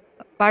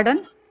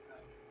 pardon,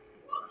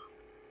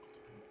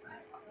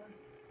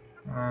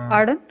 Uh,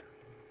 pardon,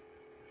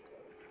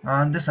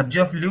 the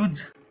subject of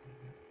leaves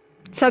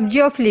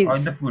sabji of or in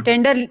leaves, the food.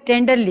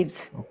 tender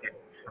leaves. Okay,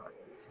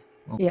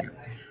 Yeah. okay,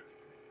 okay.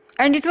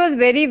 And it was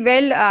very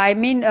well, I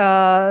mean,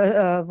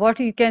 what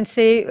you can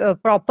say,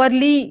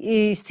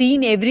 properly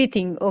seen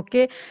everything,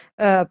 okay?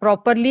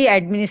 Properly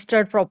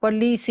administered,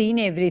 properly seen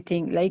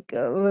everything. Like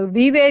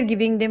we were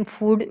giving them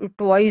food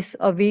twice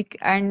a week,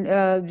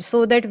 and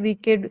so that we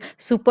could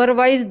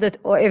supervise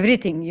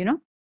everything,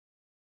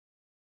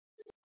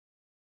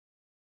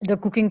 the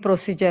cooking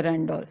procedure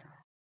and all.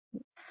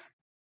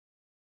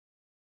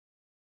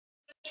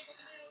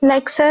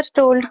 Like sir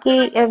told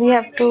ki we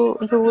have to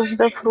use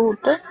the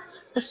fruit.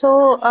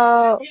 So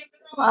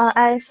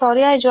I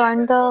sorry I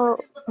joined the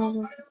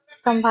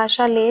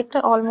Sambhasha late.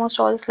 Almost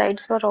all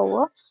slides were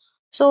over.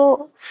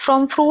 So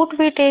from fruit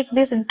we take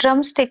these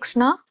drumsticks,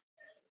 na,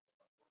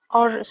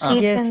 or uh,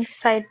 seeds Yes.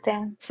 inside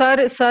them.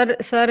 Sir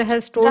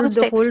has told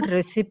the Drumsticks, whole na?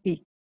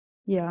 recipe.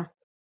 Yeah.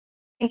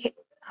 Okay,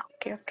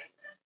 okay, okay.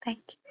 Thank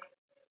you.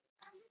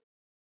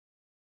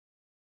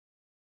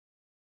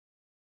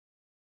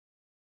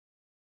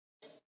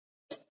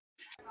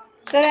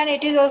 Sir, and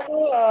it is also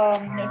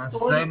told,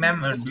 So,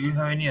 ma'am, do you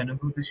have any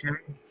anubhuv to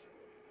share?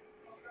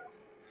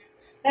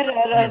 Sir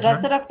Yes,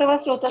 रस ma'am. रक्त व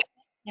स्रोत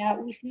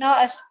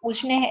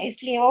उष्ण है,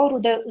 इसलिए वो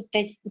हृदय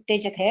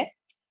उत्तेजक है।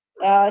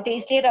 तो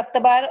इसलिए रक्त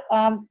बार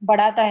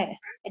बढ़ाता है।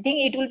 I think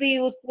it will be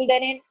useful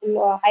then in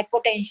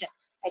hypotension.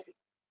 I think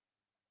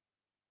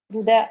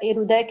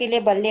हृदय के लिए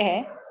बल्य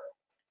है,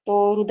 तो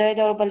हृदय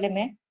दौर्बल्य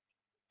में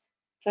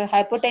सर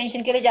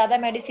हाइपोटेंशन के लिए ज्यादा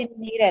मेडिसिन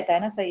नहीं रहता है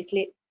ना सर,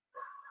 इसलिए।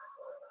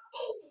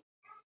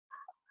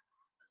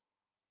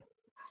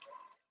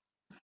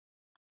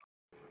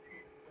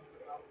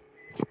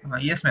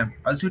 Yes, ma'am.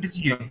 Also, it is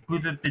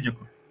yakut.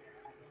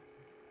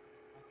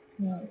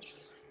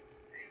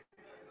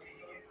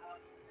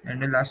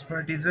 And the last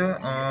part is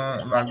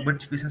Vagbhat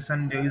Chikiत्सा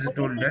son there is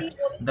told that Obesity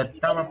was Datta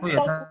given Vapo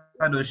because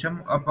Yatha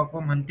Dosham Apako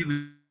Manti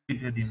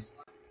Vidyatim.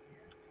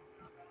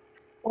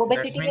 That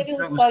obesity में भी means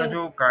उसका उसका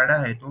जो काढ़ा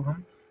है तो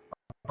हम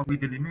अपको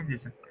विधि में दे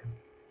सकते हैं.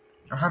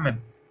 हाँ मैम.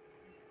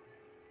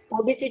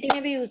 ओबेसिटी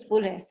में भी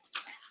यूजफुल है,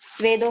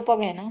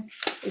 स्वेदोपग है ना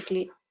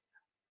इसलिए.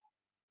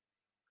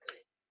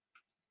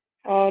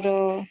 और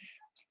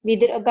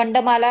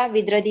गंडमाला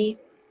विद्रदी,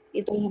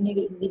 ये तो हमने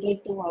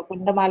विदित तो हुआ,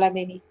 गंडमाला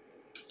में भी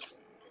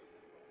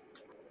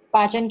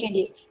पाचन के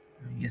लिए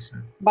Yes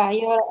ma'am.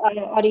 बाह्य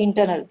और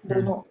इंटरनल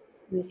दोनों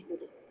useful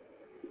है.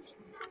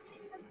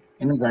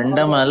 In और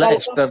Gandamala, कल्प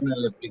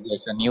external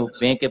application, you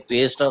make a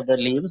paste of the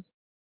leaves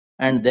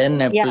and then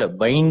या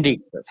bind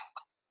it.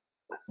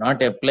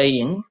 Not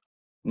applying,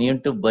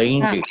 need to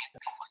bind हाँ, it.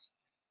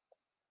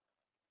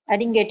 I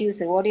didn't get you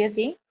sir, what do you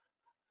saying?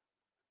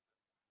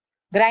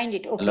 Grind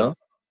it, okay. Hello?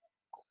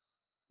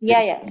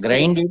 Yeah,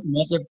 Grind it,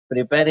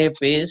 prepare a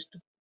paste,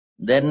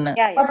 then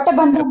yeah.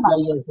 Pattabandhan apply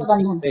like. as a thick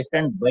Pattabandhan. paste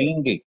and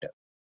bind it.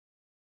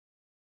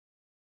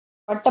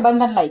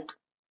 Pattabandhan like.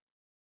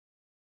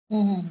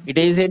 It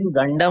is in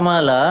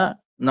Gandamala,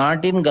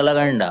 not in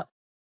Galaganda.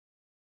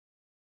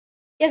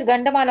 Yes,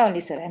 Gandamala only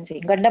sir, I'm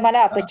saying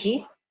Gandamala Uh,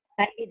 Apache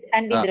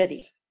and uh,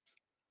 Vidradi.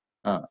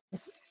 uh.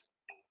 Yes.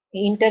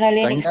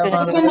 Internally and We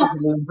Gandamala externally. can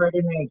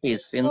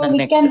is lymphadenitis in so the we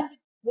neck. can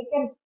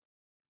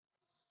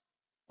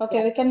okay,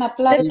 Yeah. we can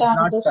apply It Sir, it is on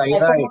not this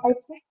thyroid. lipoma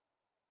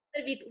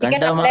we can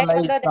apply it Gandamala on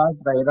is the not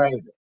thyroid.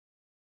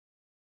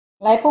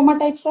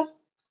 type, sir.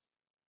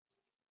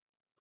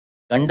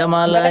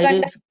 Gandamala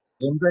Galaganda. is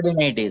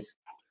lymphadenitis.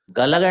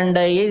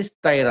 Galaganda is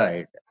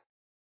thyroid.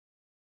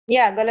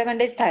 Yeah,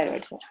 Galaganda is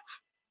thyroid, sir.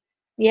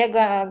 We have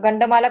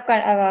Gandamala.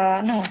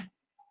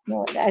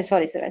 No,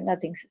 sorry, sir,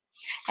 nothing, sir.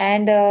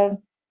 And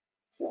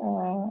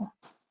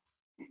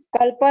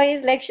Kalpa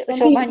is like Can we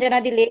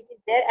Shobhanjana, the lake is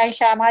there, and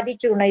Shamadhi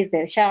Churna is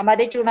there.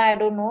 Shamadhi Churna, I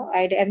don't know.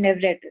 I've never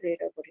read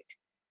about it.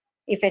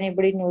 If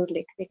anybody knows,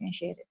 like, they can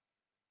share it.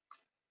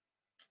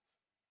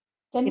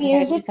 can It we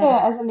use might be it some.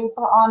 as a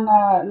lipo on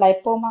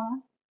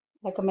lipoma,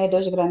 like a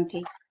Medosh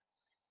Granthi,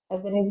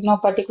 as there is no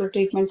particular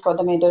treatment for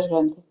the Medosh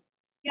Granthi?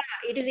 Yeah,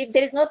 it is. If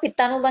there is no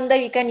Pittanubandha,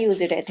 we can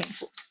use it, I think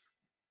so.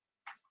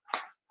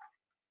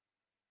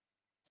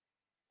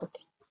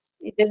 Okay.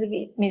 It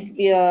doesn't means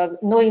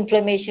no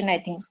inflammation, I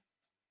think.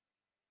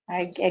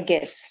 I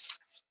guess.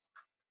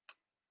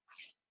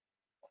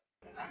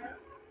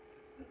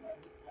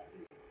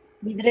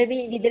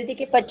 विद्रदी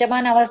के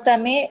पच्चमान अवस्था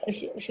में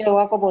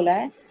शवा को बोला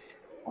है,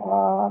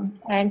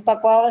 and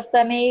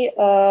पक्वावस्था में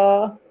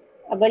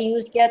अगर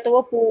use किया तो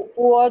वो पू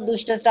और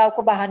दुष्ट स्राव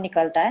को बाहर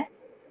निकलता है.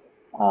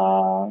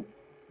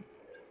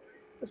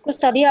 उसको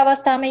सभी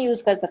अवस्था में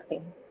यूज कर सकते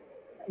हैं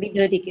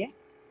विद्रदी के.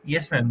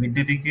 Yes ma'am.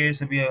 विद्युत के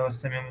सभी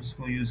अवस्था में हम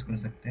उसको यूज कर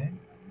सकते हैं.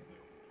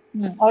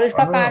 और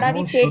इसका और काढ़ा भी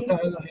वो पेट में.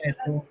 श्रोता है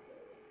तो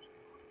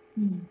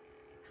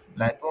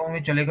लाइपोमा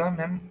में चलेगा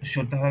मैम.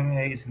 श्रोता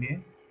है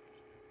इसलिए.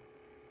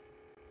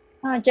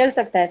 हाँ, चल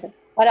सकता है सर.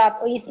 और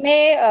आप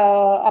इसमें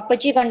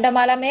अपची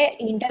गंडमाला में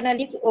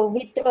इंटरनली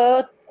विथ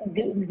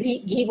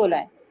घी बोला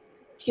है,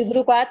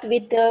 शिग्रुपात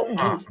विथ घी.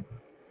 हाँ.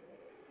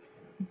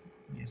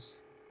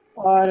 यस.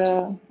 और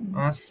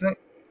सर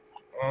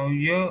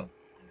ये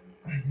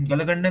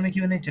गलगंडा में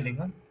क्यों नहीं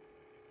चलेगा?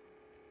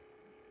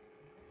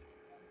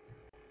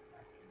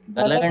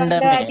 Galaganda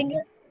गलगंडा, आई थिंक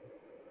में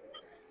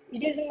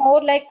it is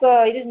more like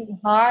it is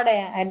hard.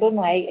 I don't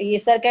know.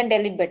 Sir can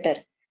tell it better.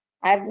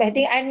 I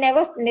think I've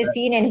never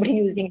seen anybody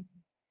using it.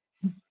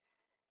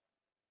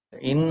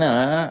 in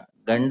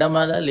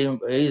Gandamala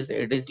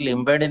it is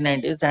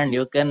lymphadenitis and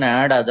you can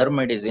add other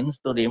medicines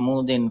to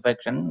remove the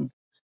infection.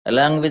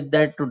 Along with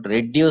that, to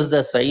reduce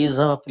the size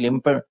of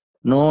lymph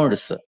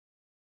nodes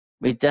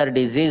which are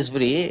disease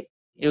free,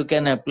 you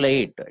can apply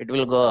it. It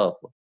will go off.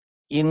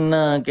 In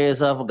case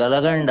of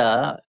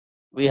Galaganda,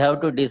 we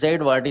have to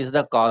decide what is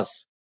the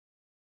cause.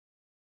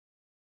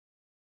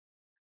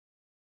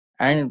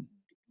 And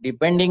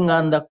depending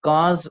on the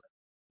cause,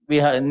 we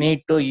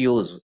need to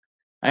use.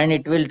 And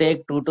it will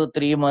take 2 to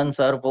 3 months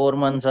or 4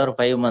 months or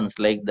 5 months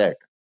like that.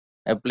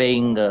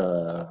 Applying,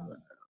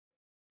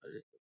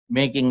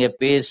 making a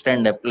paste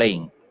and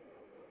applying.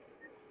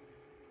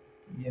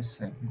 Yes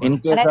sir. Got In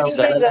it. And case I of think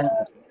like that is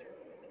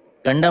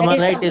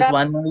Gandamala, it is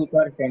Samprat. 1 week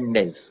or 10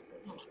 days.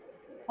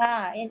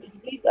 हाँ,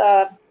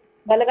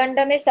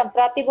 गलगंडा में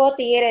संप्राप्ति बहुत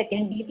ये रहती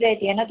है, deep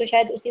रहती है ना, तो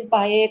शायद उसी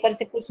बाह्य कर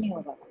से कुछ नहीं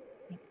होगा.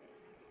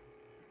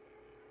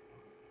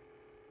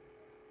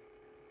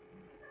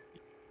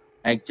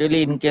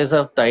 Actually, in case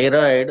of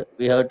thyroid,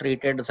 we have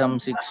treated some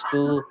 6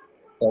 to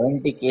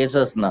 70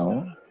 cases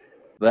now,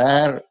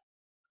 where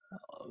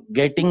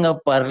getting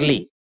up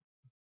early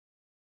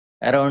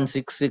around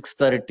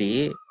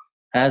 6:30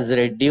 has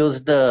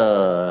reduced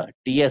the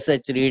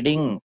TSH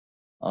reading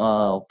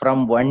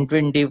from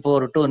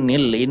 124 to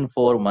nil in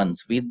 4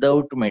 months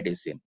without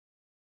medicine.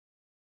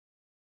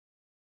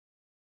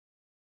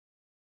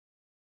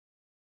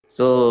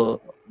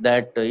 So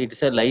that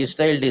it's a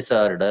lifestyle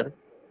disorder,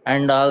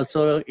 and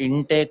also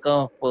intake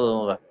of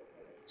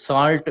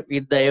salt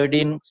with the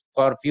iodine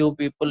for few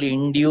people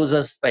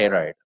induces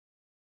thyroid.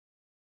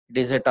 It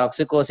is a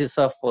toxicosis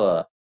of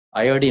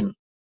iodine.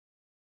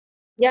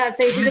 Yeah,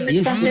 so it is a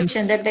These things,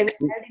 misconception that like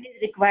iodine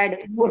is required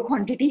in more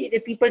quantity. The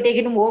people take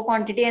it in more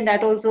quantity, and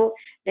that also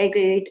like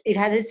it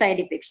has its side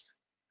effects.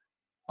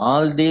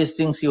 all these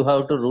things you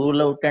have to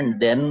rule out and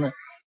then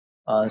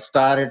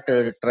start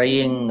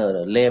trying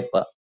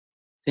LAPA.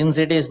 Since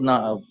it is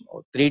now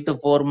 3 to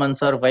 4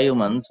 months or 5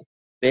 months,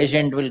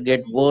 patient will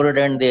get bored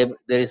and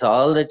there is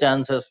all the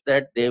chances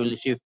that they will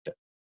shift.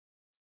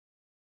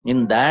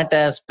 In that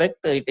aspect,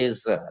 it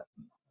is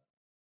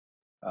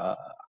uh,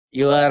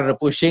 you are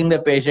pushing the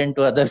patient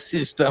to other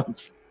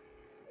systems.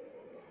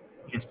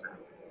 Yes, sir.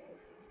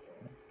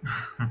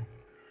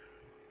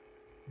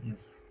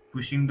 Yes,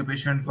 pushing the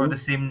patient for the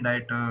same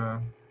diet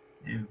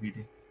every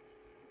day,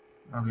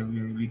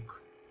 every week.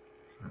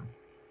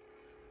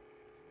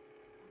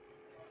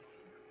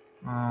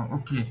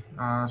 Okay,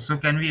 so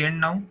can we end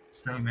now,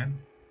 sir, ma'am?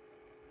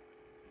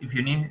 If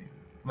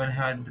anyone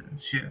had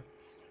share.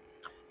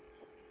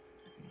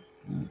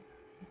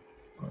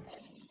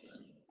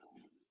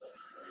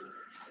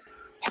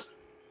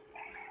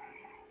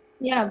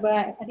 Yeah,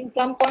 but I think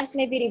some points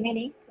may be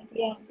remaining. But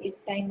yeah,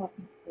 it's time up.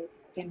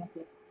 10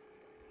 o'clock.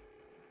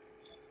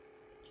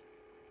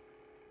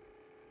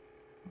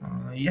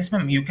 Yes,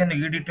 ma'am, you can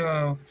read it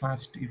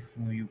fast if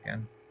you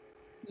can.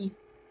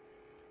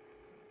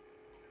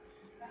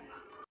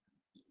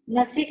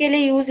 नस्सी के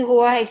लिए use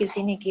हुआ है,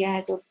 किसी ने किया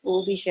है तो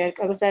वो भी शेयर,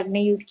 अगर सर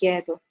ने यूज किया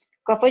है तो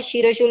कफश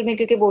शिरोशूल में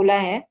क्योंकि बोला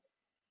है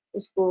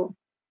उसको,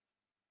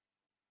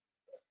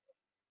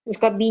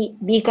 उसका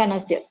बी का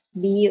नस्य,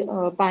 बी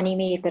पानी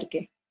में ये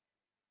करके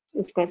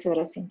उसका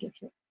सोरस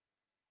इंजेक्शन।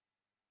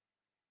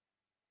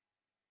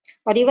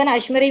 और इवन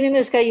अश्मरी में भी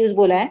उसका यूज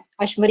बोला है,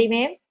 अश्मरी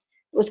में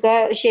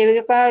उसका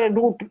शेव का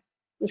रूट,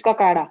 उसका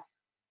काढ़ा,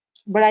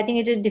 but I think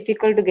it is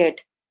difficult to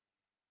get.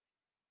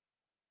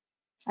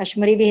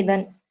 अश्मरी भी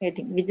डन, आई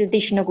थिंक विद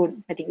तीक्ष्ण गुण,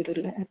 I think it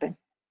will happen.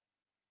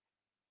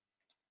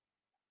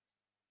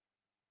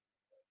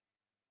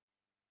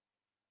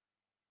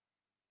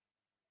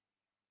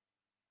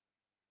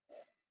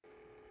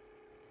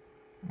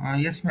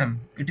 Yes, ma'am,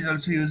 it is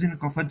also used in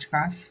Kafaj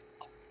Kas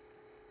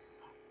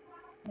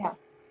Yeah.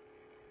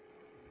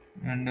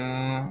 and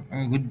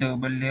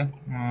Guddabalya,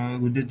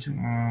 Gudaj,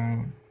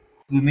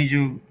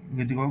 Gumiju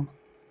Vidrog,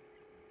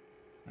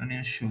 and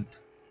in Shut.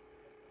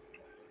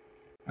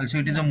 Also,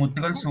 it is a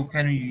Mutral, so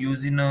can we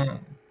use in a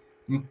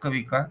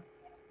Yukkavika.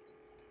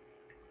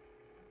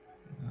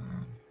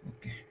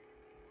 Okay,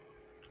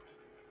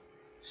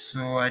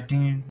 so I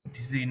think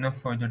this is enough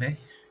for today.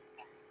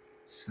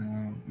 So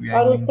we are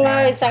और going to उसका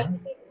end side now.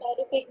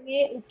 Effect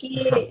में उसकी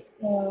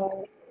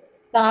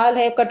ताल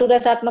है, कटु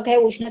रसात्मक है,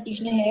 उष्ण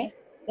तीक्ष्ण है,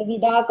 तो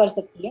विदाह कर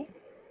सकती है।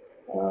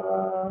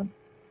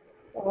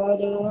 और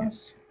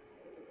Yes.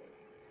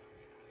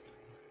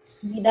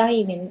 विदा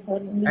ही में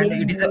और ये And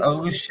नहीं it is a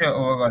होंगे, Avishya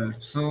overall.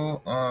 So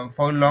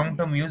for long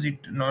term use,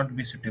 it not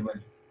be suitable.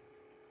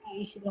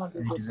 it should not be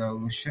As it good। is a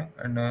Avishya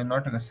and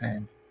not a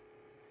Rasayan.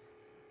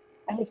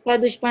 और इसका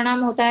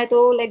दुष्परिणाम होता है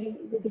तो like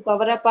to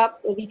cover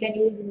up we can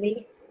use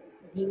milk,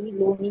 ghee,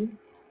 Loni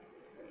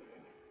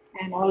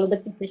and all other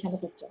preparation of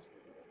picture.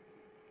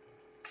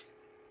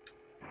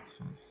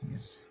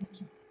 Yes.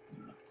 Okay.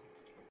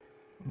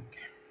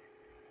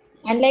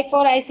 And like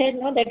for I said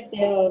know that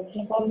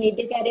for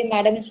major कार्य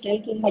madam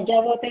stele की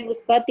मज्जावत है,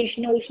 उसका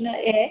तीक्ष्ण उष्ण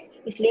है,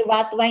 इसलिए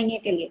वात वाहिनी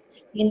के लिए,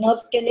 ये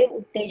नर्व्स के लिए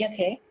उत्तेजक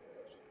है,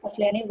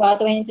 असल्याने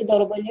वात वाहिनी से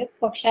दौर्बल्य,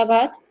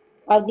 पक्षाघात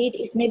आदि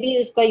इसमें भी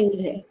उसका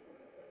यूज है,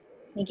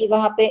 क्योंकि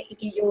वहां पे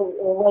की जो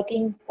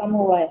वर्किंग कम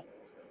हुआ है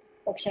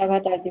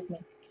पक्षाघात आर्थिक में।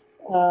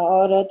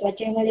 और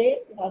त्वचेमध्ये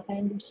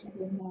रासायन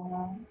दृष्टिकोन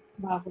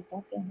भाग होता,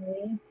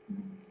 त्यामुळे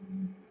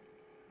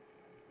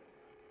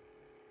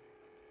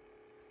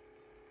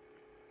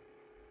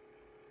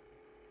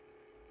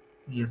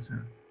Yes,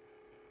 ma'am.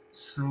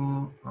 So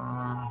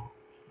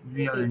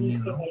we are TB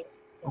ending now. Femur.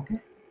 Okay.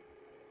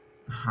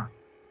 हाँ.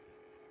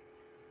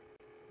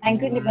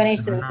 Thank you Om Ganesh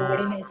sir सहना for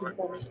very nice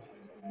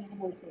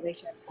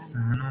information.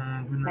 सहनो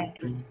thank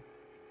भुनक्तु यू।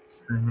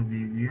 सह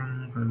वीर्यं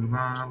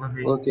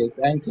कर्वावहै Okay,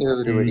 thank you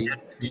everybody. Thank you,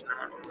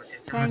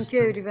 तेजस्विनावधीतमस्तु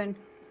everyone.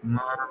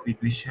 मा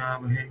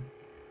विद्विषावहै।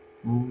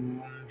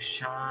 ॐ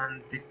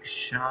शान्तिः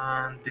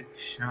शान्तिः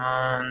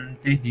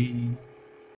शान्तिः।